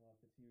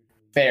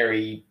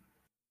very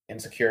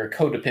insecure.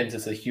 Codependence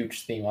is a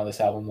huge theme on this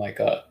album. Like,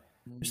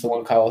 there's the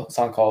one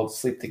song called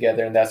 "Sleep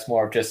Together," and that's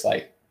more of just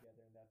like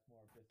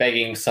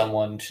begging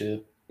someone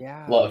to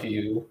love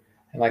you,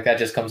 and like that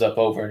just comes up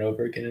over and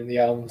over again in the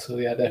album. So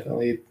yeah,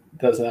 definitely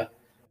does that.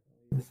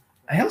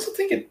 I also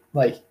think it,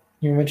 like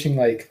you were mentioning,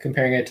 like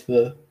comparing it to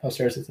the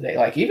posters of today.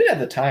 Like even at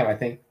the time, I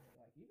think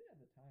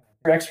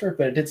we're expert,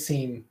 but it did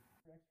seem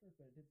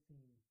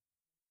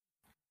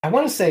I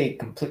want to say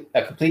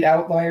a complete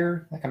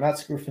outlier. Like I'm not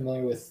super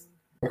familiar with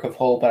Work of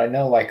Whole, but I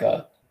know like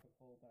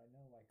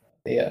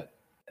they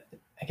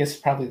I guess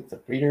probably the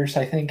Breeders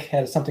I think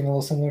had something a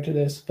little similar to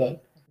this.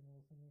 But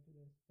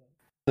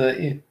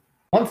the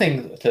one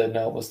thing to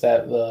note was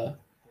that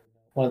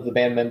one of the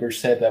band members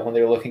said that when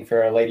they were looking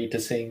for a lady to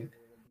sing,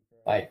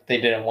 like they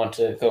didn't want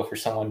to go for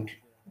someone.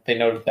 They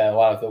noted that a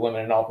lot of the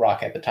women in alt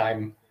rock at the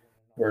time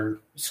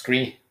were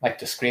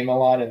to scream a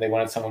lot, and they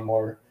wanted someone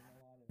more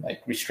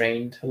like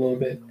restrained a little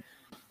bit.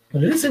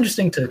 But it is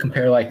interesting to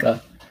compare like I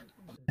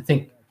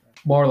think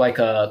more like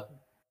a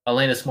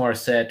Alanis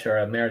Morissette or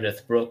a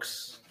Meredith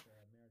Brooks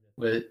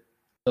with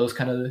those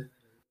kind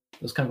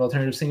of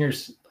alternative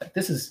singers. Like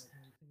this is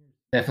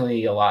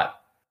definitely a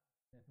lot.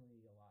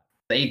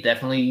 They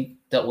definitely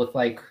dealt with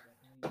like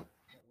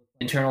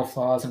internal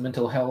flaws and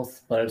mental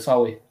health, but it's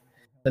always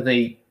that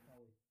they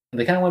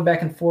kind of went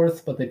back and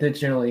forth, but they did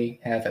generally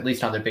have, at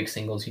least on their big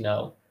singles,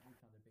 a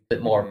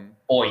bit more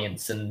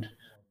buoyance and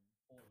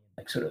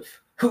like sort of,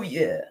 oh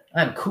yeah,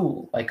 I'm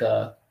cool, like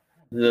the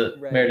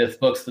right. Meredith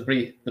Brooks, the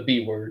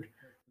B word,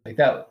 like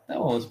that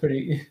one was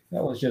pretty.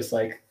 That was just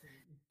like,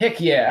 heck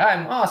yeah,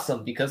 I'm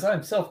awesome because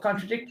I'm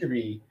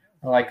self-contradictory.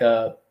 Or like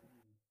the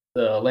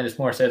Alanis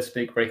Morissette's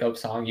big breakup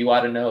song, "You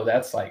Ought to Know,"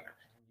 that's like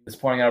it's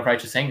pouring out of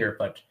righteous anger,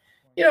 but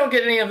you don't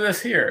get any of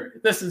this here.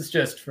 This is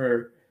just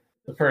for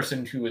the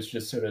person who was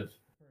just sort of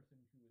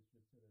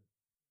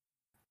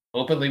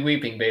openly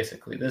weeping,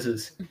 basically. This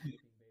is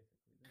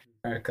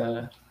like,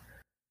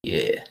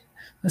 yeah.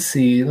 Let's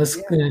see. Let's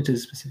get into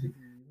specific.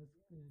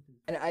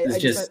 And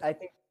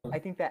I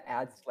think that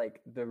adds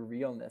like the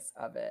realness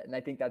of it, and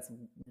I think that's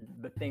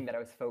the thing that I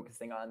was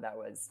focusing on that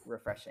was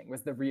refreshing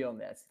was the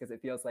realness, because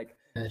it feels like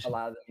a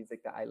lot of the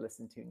music that I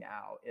listen to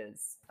now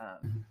is,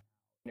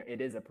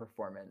 it is a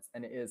performance,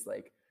 and it is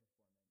like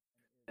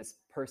this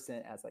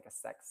person as like a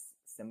sex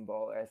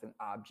symbol or as an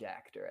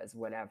object or as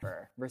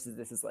whatever, versus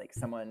this is like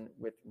someone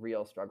with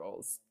real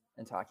struggles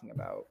and talking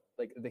about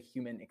like the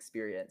human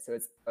experience. So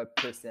it's a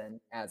person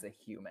as a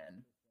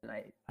human, and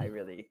I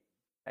really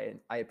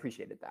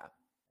appreciated that.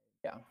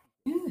 Yeah,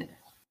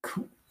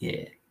 cool.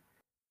 Yeah.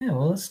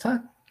 Well, let's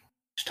talk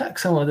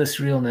some of this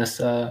realness.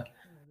 What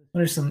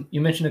are some?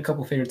 You mentioned a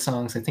couple favorite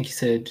songs. I think you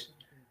said,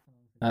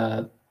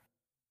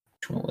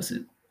 which one was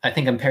it? I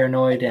think I'm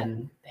Paranoid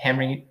and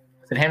Hammering.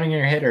 Was it Hammering in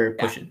Your Head or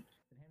Push It?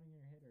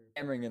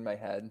 Hammering in My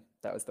Head.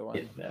 That was the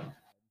one. Yeah.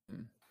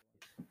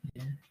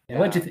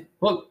 What did you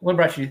what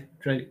brought you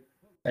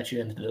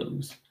into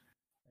those?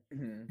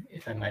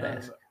 If I might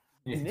ask.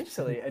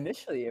 Initially,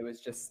 it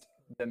was just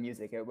the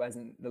music. It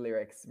wasn't the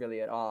lyrics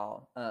really at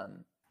all.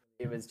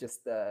 It was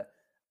just the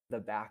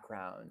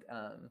background.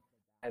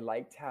 I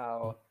liked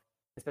how,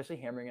 especially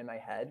Hammering in My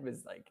Head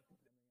was like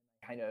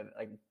kind of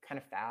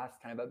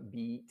fast, kind of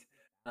upbeat.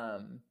 I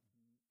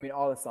mean,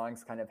 all the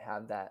songs kind of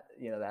have that,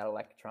 that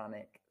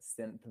electronic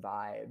synth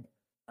vibe.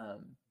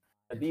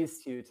 But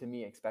these two, to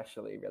me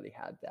especially, really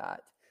had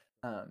that.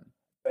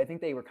 But I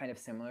think they were kind of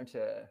similar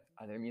to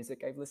other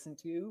music I've listened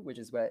to, which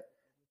is what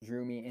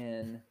drew me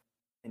in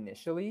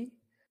initially.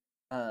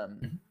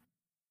 And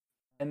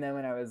then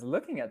when I was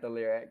looking at the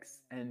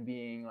lyrics and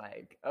being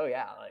like, oh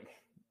yeah, like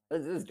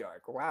this is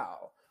dark,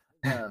 wow.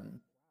 I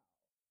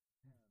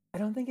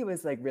don't think it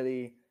was like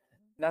really,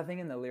 nothing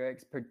in the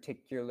lyrics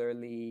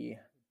particularly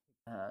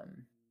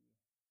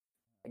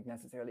like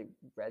necessarily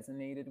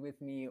resonated with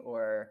me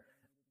or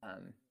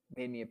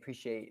made me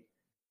appreciate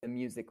the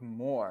music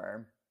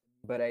more,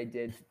 but I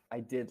did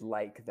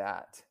like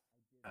that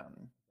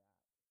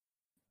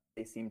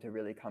they seem to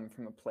really come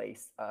from a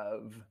place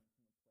of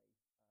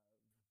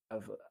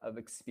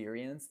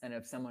experience, and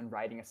of someone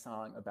writing a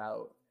song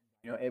about,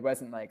 it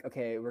wasn't like,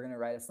 okay, we're going to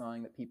write a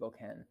song that people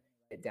can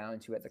get down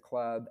to at the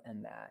club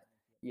and that,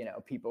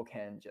 people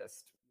can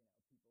just,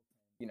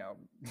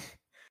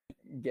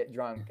 get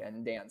drunk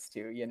and dance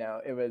to.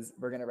 It was,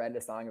 we're going to write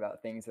a song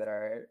about things that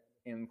are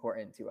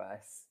important to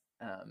us,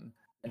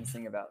 and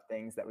sing about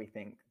things that we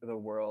think the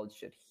world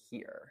should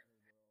hear.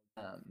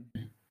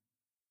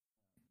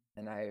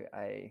 And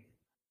I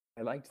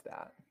liked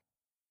that.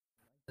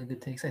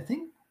 Good takes. I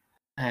think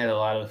I had a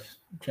lot of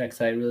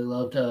tracks I really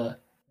loved.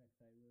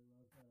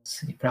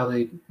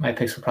 Probably my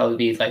picks would probably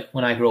be like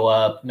When I Grow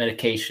Up,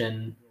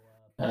 Medication,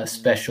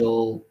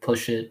 Special,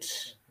 Push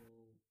It.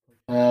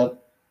 I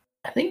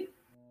think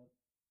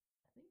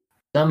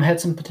some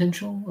had some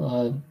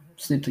potential.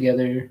 Sleep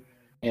Together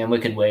and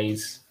Wicked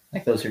Ways.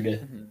 Like those are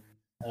good.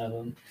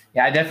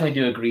 Yeah, I definitely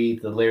do agree.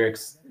 The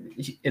lyrics,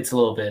 it's a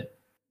little bit.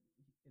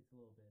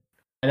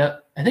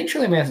 I think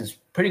Shirley Manson's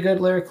pretty good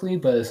lyrically,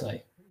 but it's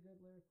like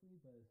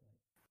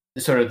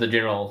sort of the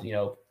general,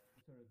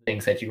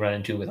 things that you run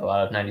into with a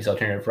lot of 90s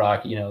alternative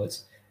rock.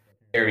 It's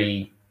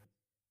very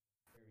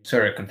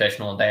sort of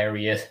confessional and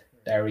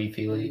diary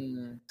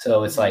feeling.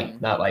 So it's like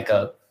not like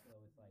a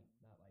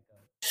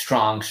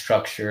strong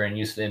structure and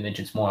use of image.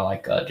 It's more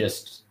like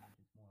just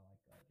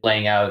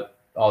laying out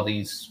all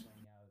these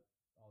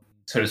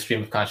sort of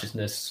stream of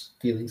consciousness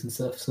feelings and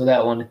stuff. So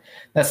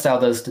that style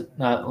does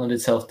not lend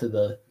itself to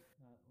the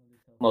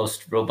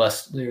most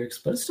robust lyrics,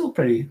 but it's still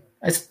pretty.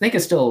 I think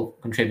it still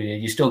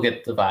contributed. You still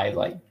get the vibe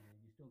like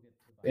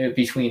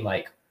between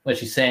like what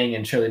she's saying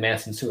and Shirley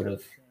Manson's sort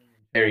of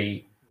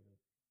very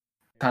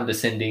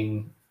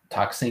condescending,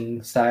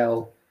 toxing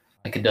style.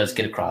 Like it does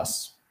get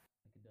across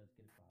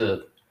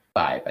the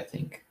vibe, I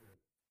think.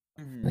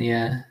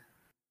 Yeah, I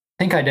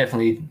think I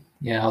definitely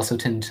also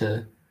tend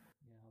to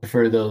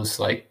prefer those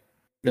like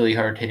really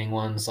hard hitting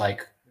ones.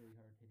 Like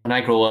when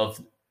I grow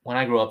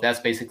up, that's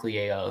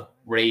basically a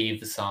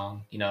rave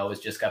song. You know,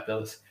 it's just got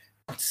those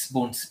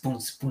boons,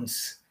 boons,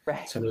 boons,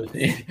 Right. sort of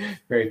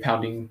very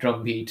pounding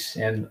drum beat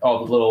and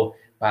all the little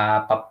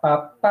ba ba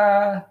ba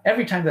ba.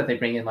 Every time that they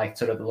bring in like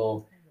sort of the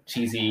little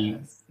cheesy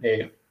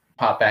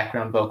pop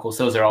background vocals,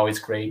 those are always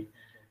great.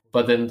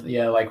 But then,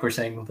 yeah, like we're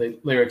saying, the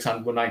lyrics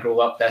on "When I Grow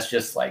Up," that's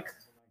just like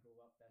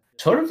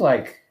sort of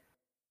like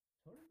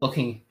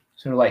looking,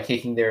 sort of like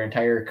taking their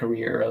entire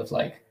career of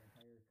like,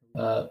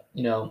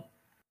 you know,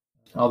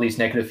 all these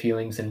negative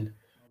feelings and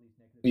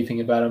weeping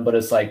about them, but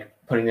it's like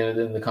putting them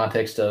in the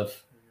context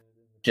of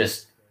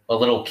just a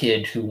little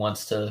kid who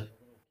wants to,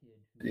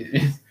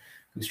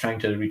 who's trying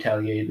to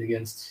retaliate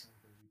against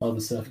all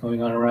the stuff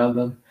going on around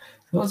them.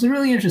 So it's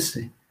really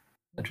interesting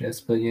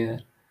address, but yeah.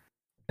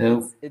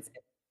 It's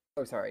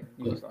oh, sorry,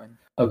 you keep going.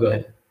 Oh, go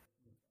ahead.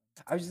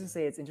 I was just gonna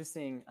say it's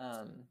interesting.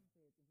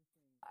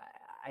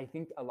 I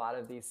think a lot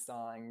of these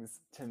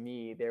songs, to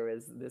me, there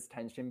was this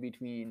tension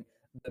between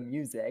the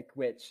music,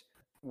 which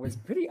was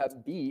pretty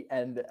upbeat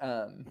and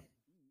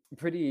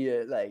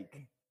pretty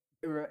like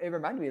it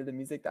reminded me of the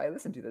music that I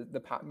listened to, the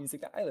pop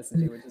music that I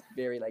listened to, which is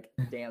very like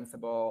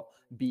danceable,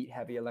 beat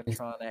heavy,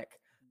 electronic,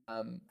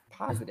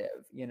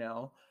 positive, you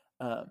know.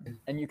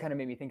 And you kind of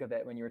made me think of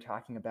it when you were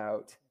talking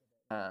about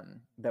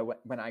the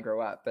 "When I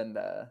Grow Up" and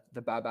the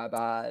ba ba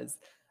ba's.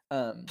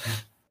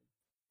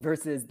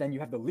 Versus then you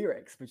have the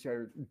lyrics, which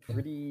are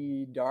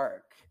pretty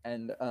dark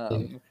and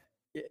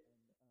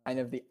kind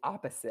of the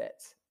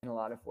opposite in a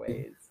lot of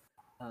ways.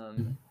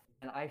 And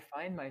I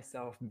find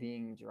myself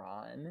being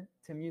drawn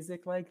to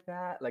music like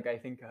that. Like I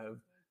think of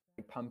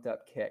like Pumped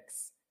Up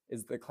Kicks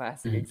is the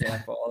classic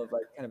example of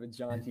like kind of a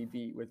jaunty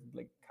beat with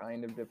like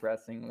kind of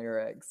depressing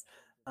lyrics.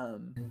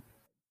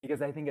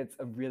 Because I think it's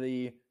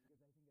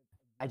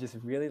I just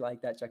really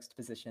like that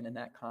juxtaposition and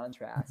that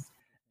contrast.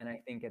 And I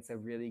think it's a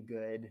really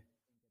good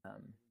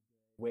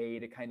way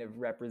to kind of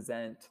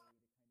represent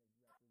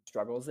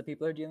struggles that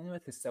people are dealing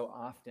with, because so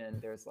often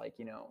there's like,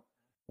 you know,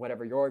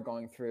 whatever you're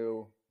going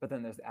through, but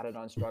then there's the added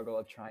on struggle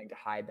of trying to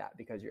hide that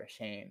because you're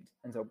ashamed.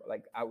 And so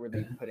like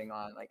outwardly putting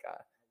on like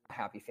a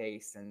happy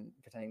face and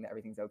pretending that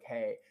everything's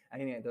okay. I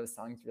think that those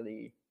songs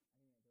really,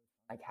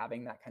 like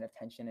having that kind of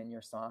tension in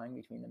your song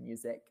between the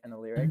music and the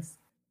lyrics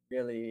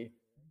really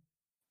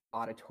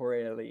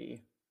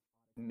auditorially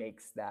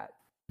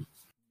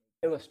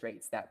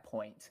illustrates that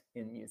point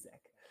in music.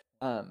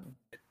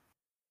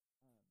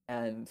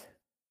 And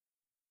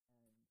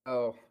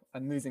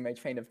I'm losing my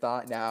train of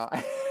thought now.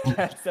 I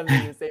had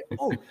something to say.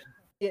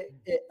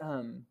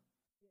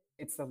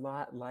 It's a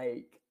lot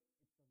like,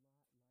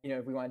 you know,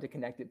 if we wanted to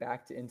connect it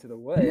back to Into the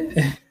Woods.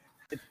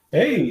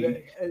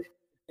 Hey,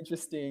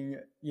 interesting.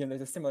 You know,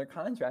 there's a similar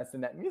contrast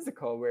in that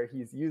musical where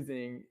he's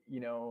using,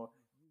 you know,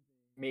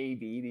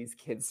 maybe these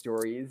kid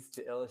stories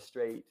to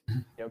illustrate,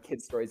 you know,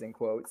 kid stories in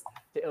quotes,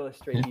 to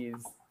illustrate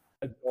these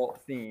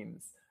adult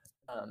themes.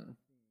 And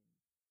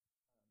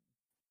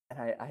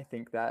I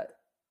think that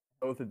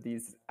both of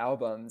these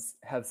albums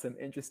have some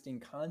interesting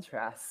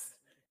contrasts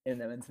in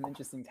them and some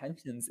interesting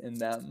tensions in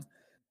them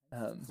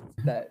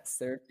that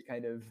serve to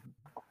kind of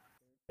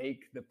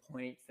make the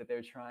points that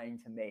they're trying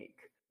to make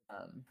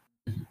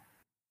in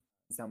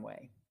some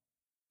way.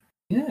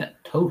 Yeah,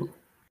 totally.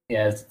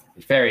 Yeah, it's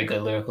very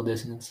good lyrical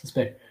dissonance,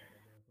 especially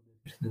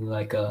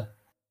like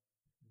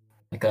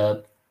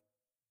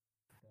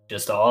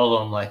just all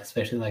of them, like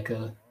especially like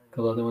a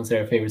couple other ones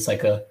that are favorites,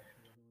 like a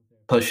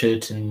Push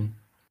It and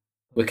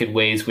Wicked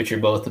Ways, which are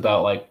both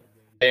about like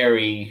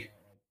very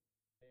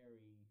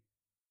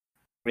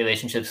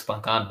relationships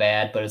gone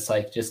bad, but it's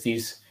like just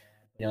these,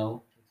 you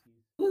know.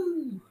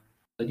 Woo.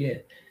 But yeah,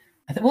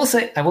 I will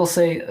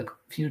say a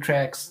few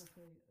tracks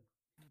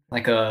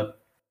like Trick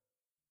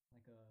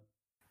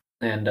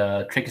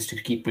Is to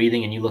Keep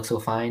Breathing and You Look So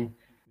Fine.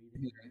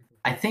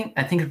 I think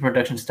the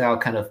production style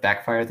kind of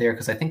backfired there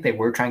because I think they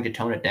were trying to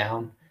tone it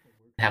down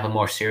and have a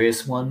more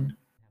serious one.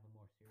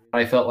 But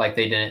I felt like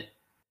they didn't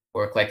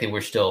work, like they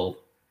were still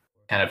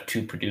kind of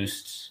too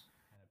produced,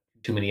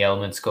 too many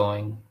elements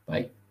going.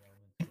 Like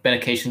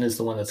Benecation is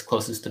the one that's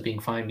closest to being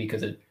fine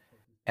because it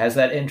has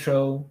that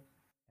intro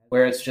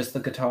where it's just the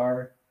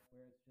guitar,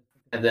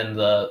 and then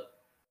the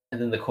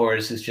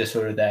chorus is just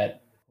sort of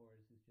that,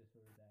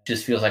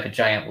 just feels like a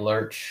giant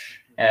lurch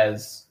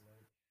as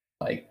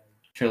like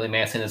Shirley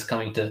Manson is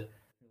coming to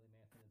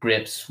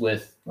grips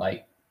with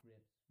like,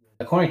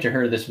 according to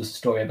her, this was a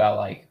story about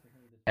like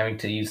having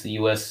to use the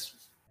U.S.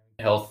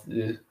 health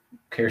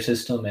care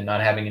system and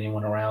not having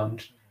anyone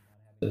around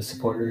to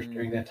support her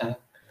during that time.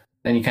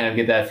 Then you kind of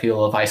get that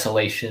feel of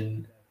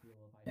isolation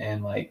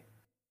and like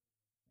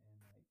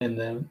in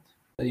them.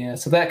 But yeah,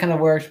 so that kind of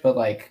worked, but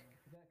like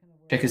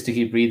Trick is to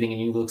Keep Breathing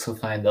and You Look So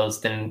Fine,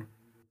 those then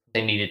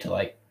they needed to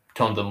like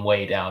tone them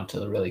way down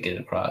to really get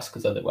it across,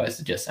 because otherwise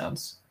it just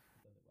sounds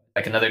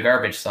like another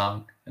garbage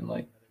song. And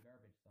like,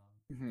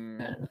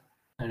 I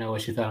don't know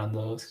what you thought on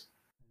those.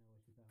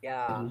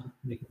 Yeah.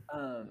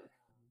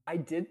 I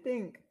did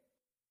think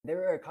there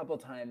were a couple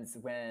times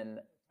when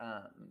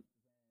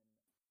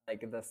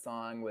like the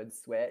song would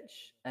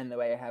switch, and the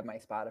way I have my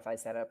Spotify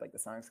set up, like the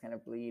songs kind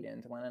of bleed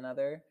into one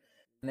another.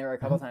 And there were a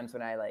couple times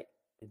when I like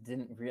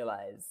didn't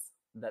realize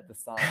that the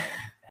song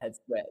had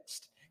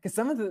switched, because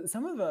some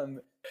of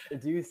them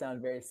do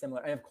sound very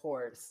similar. And of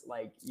course,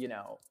 like, you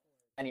know,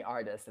 any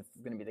artist, it's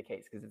going to be the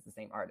case because it's the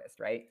same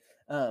artist, right?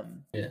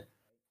 Yeah.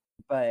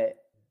 But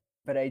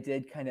I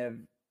did kind of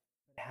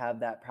have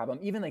that problem.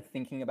 Even like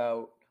thinking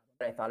about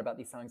what I thought about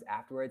these songs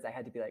afterwards, I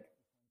had to be like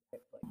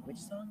which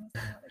song was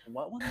that? Like,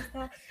 what one was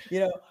that?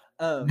 You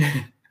know,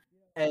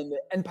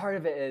 and part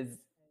of it is,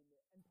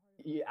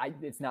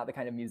 it's not the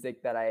kind of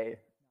music that I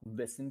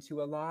listen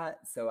to a lot,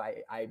 so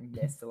I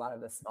missed a lot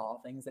of the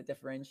small things that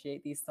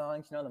differentiate these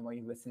songs. You know, the more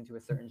you listen to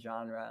a certain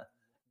genre,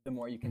 the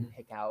more you can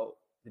pick out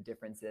the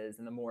differences,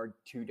 and the more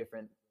two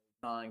different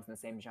songs in the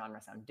same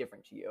genre sound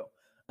different to you.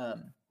 So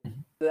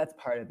that's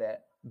part of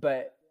it.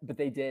 But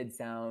they did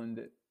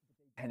sound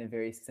kind of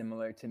very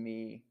similar to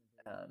me.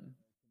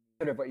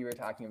 Sort of what you were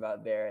talking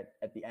about there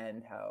at the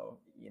end, how,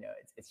 you know,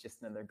 it's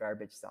just another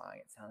garbage song.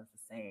 It sounds the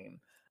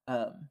same.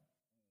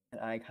 And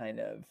I kind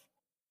of,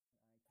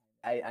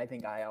 I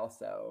think I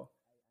also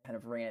kind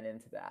of ran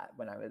into that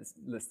when I was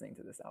listening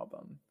to this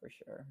album, for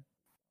sure.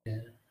 Yeah.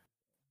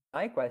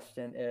 My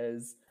question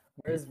is,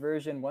 where's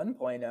version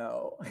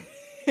 1.0?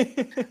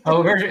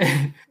 Oh,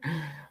 version.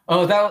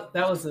 Oh, that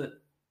was the.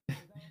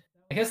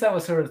 I guess that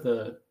was sort of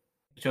the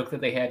joke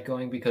that they had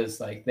going, because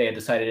like they had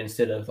decided,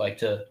 instead of like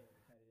to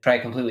try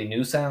a completely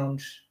new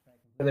sound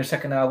for their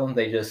second album,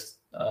 they just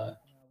we're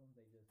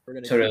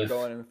gonna sort keep of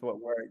going with what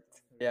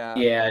worked.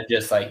 Yeah,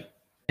 just like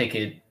take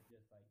it,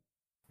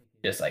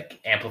 just like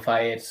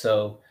amplify it.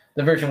 So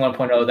the version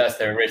 1.0, that's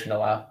their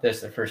original. That's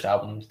their first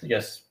album,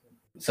 just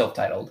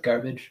self-titled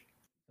Garbage.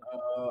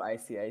 Oh, I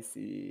see.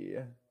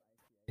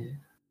 There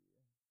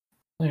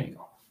you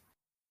go.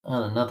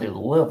 On another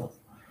level.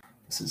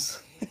 This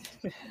is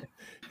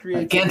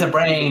creativity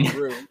brain.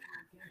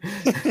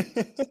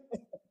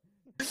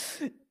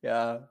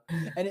 Yeah,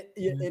 and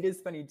it is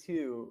funny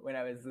too. When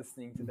I was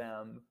listening to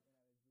them,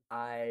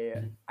 I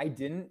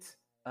didn't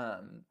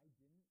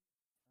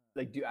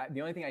like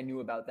the only thing I knew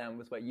about them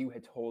was what you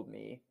had told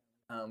me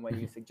when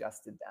you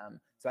suggested them.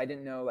 So I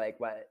didn't know like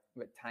what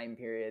time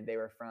period they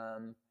were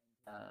from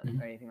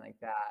or anything like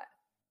that.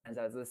 As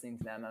I was listening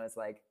to them, I was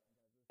like,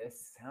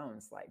 this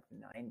sounds like the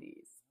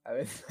 90s. I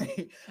was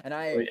like, and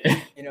I,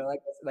 you know,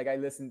 like I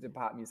listen to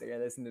pop music. I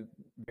listen to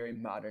very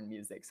modern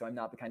music. So I'm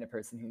not the kind of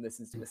person who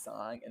listens to a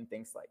song and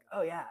thinks like,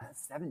 oh yeah,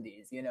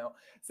 70s, you know?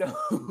 So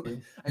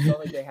I felt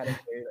like they had a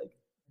very like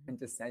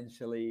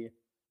quintessentially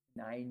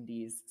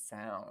 90s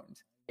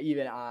sound.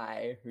 Even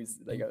I, who's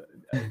like a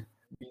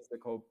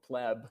musical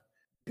pleb,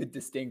 could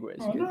distinguish,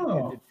 could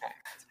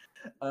detect.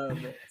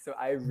 So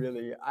I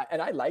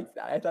liked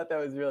that. I thought that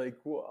was really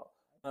cool.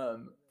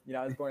 You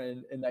know, I was born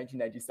in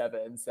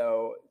 1997,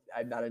 so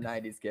I'm not a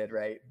 90s kid,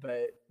 right?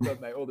 But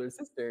my older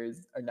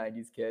sisters are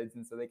 90s kids,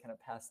 and so they kind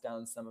of passed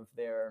down some of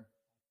their,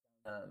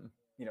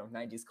 you know,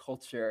 90s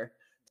culture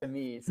to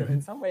me. So in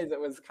some ways, it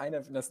was kind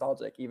of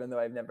nostalgic, even though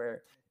I've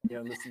never, you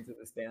know, listened to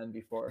this band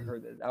before,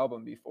 heard this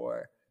album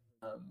before.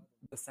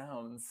 The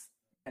sounds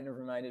kind of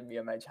reminded me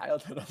of my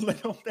childhood a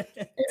little bit,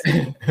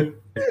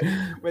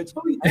 which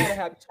I had a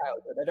happy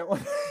childhood. I don't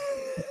want.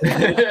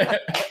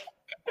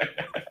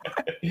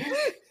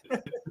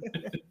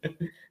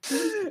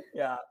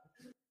 Yeah.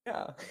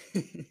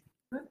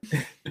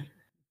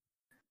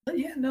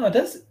 Yeah, no, it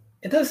does.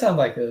 It does sound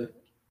like it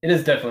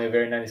is definitely a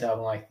very 90s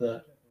album. Like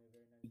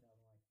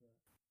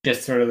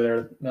just sort of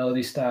their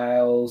melody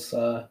styles,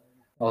 all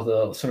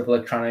the sort of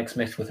electronics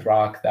mixed with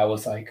rock. That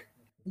was like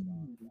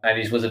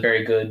 90s was a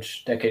very good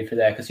decade for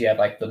that, because you had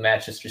like the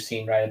Manchester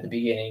scene right at the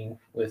beginning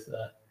with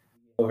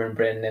over in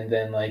Britain, and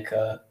then like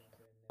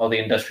all the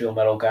industrial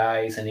metal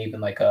guys, and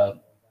even like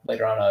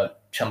later on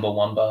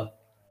Chumbawamba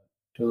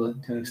to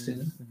an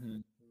extent.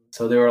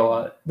 So there were a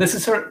lot. This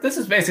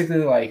is basically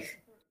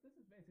like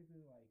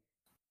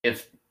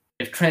if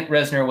Trent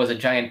Reznor was a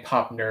giant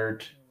pop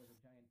nerd,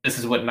 this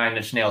is what Nine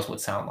Inch Nails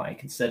would sound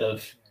like, instead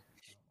of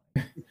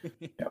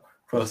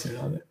closer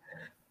on it.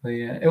 But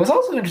yeah, it was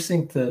also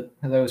interesting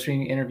as I was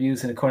reading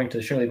interviews, and according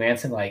to Shirley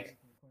Manson, like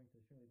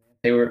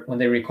when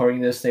they were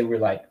recording this, they were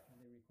like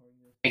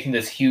making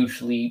this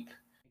huge leap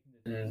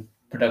in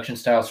production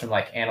styles from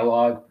like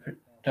analog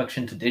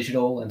production to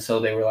digital, and so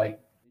they were like,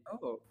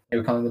 they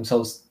were calling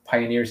themselves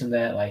pioneers in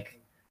that, like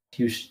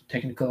huge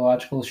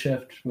technological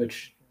shift,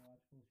 which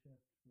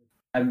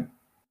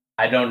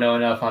I don't know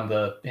enough on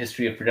the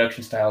history of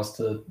production styles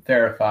to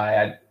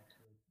verify.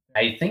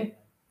 I think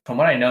from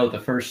what I know, the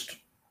first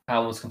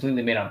album was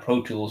completely made on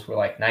Pro Tools, were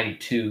like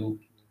 92.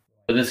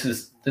 But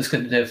this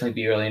could definitely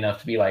be early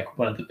enough to be like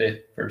one of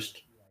the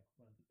first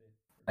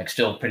like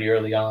still pretty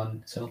early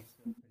on. So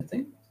I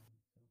think,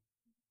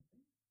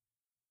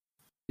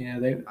 yeah,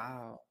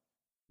 Wow.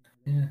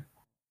 yeah,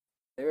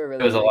 They were it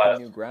really was a lot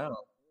breaking of, new ground.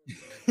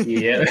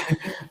 yeah,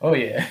 oh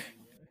yeah.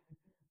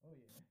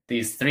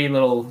 These three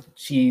little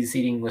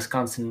cheese-eating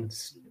Wisconsin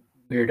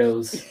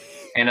weirdos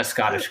and a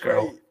Scottish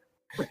girl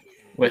Right.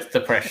 with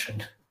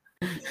depression.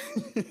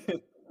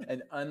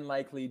 An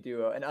unlikely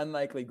duo, an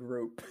unlikely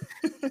group.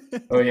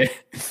 Oh yeah,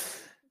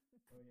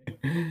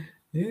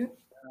 yeah.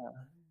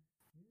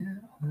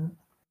 Yeah.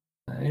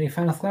 Any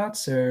final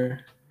thoughts,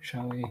 or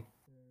shall we?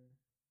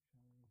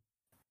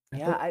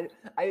 Yeah,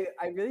 I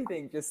really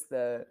think just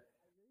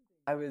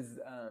I was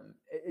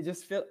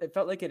it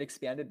felt like it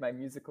expanded my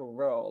musical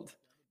world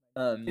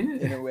in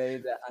Yeah. a way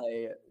that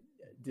I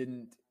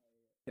didn't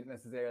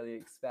necessarily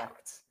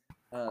expect.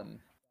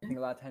 I think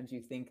a lot of times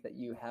you think that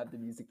you have the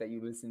music that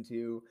you listen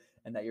to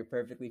and that you're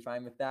perfectly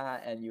fine with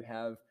that, and you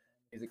have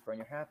music for when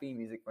you're happy,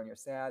 music for when you're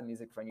sad,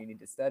 music for when you need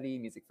to study,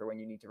 music for when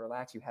you need to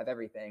relax. You have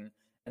everything,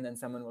 and then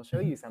someone will show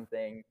you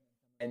something,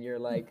 and you're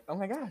like, oh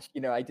my gosh,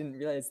 I didn't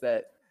realize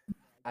that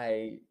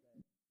I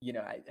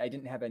I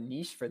didn't have a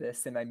niche for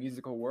this in my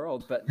musical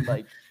world, but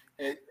like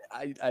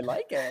I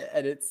like it,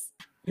 and it's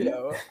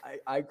Yeah.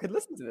 I could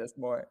listen to this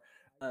more.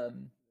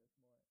 Um,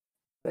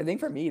 I think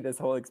for me, this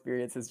whole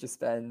experience has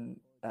just been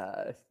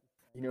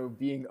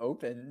being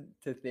open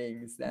to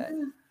things that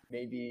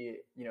maybe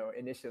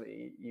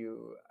initially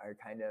you are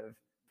kind of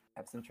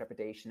have some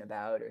trepidation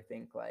about or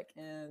think like,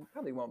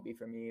 probably won't be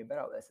for me, but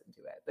I'll listen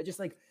to it. But just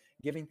like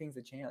giving things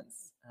a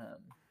chance,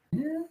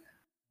 Yeah.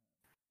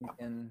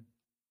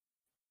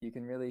 you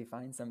can really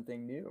find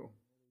something new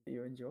that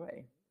you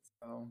enjoy.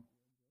 So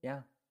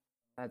yeah,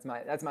 that's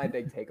my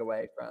big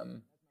takeaway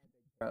from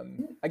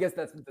I guess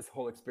that's this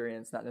whole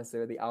experience, not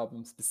necessarily the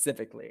album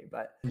specifically,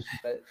 but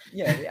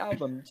yeah, the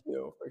album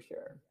too, for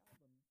sure.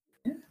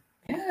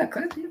 Yeah,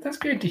 that's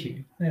great to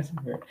hear.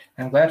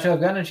 I'm glad y'all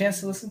gotten a chance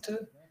to listen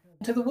to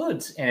Into the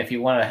Woods. And if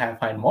you want to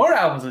find more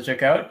albums to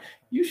check out,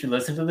 you should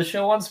listen to the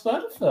show on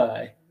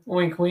Spotify.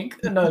 Wink,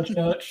 wink, nudge,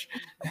 nudge.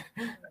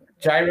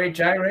 Gyrate,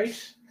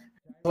 gyrate.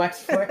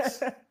 Flex,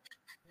 flex.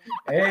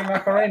 Hey,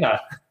 Macarena.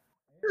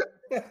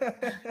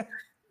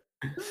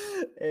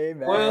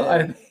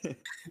 Amen.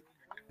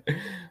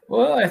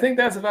 Well, I think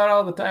that's about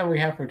all the time we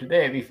have for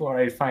today before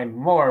I find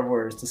more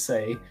words to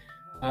say.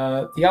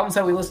 The albums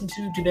that we listened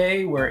to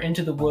today were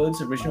Into the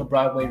Woods, original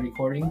Broadway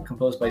recording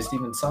composed by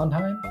Stephen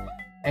Sondheim,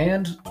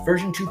 and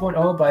version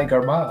 2.0 by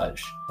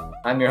Garbage.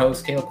 I'm your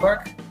host, Caleb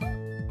Clark.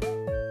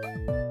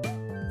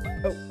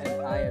 Oh,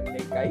 and I am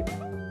Nate Geip.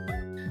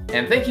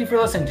 And thank you for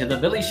listening to the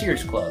Billy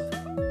Shears Club.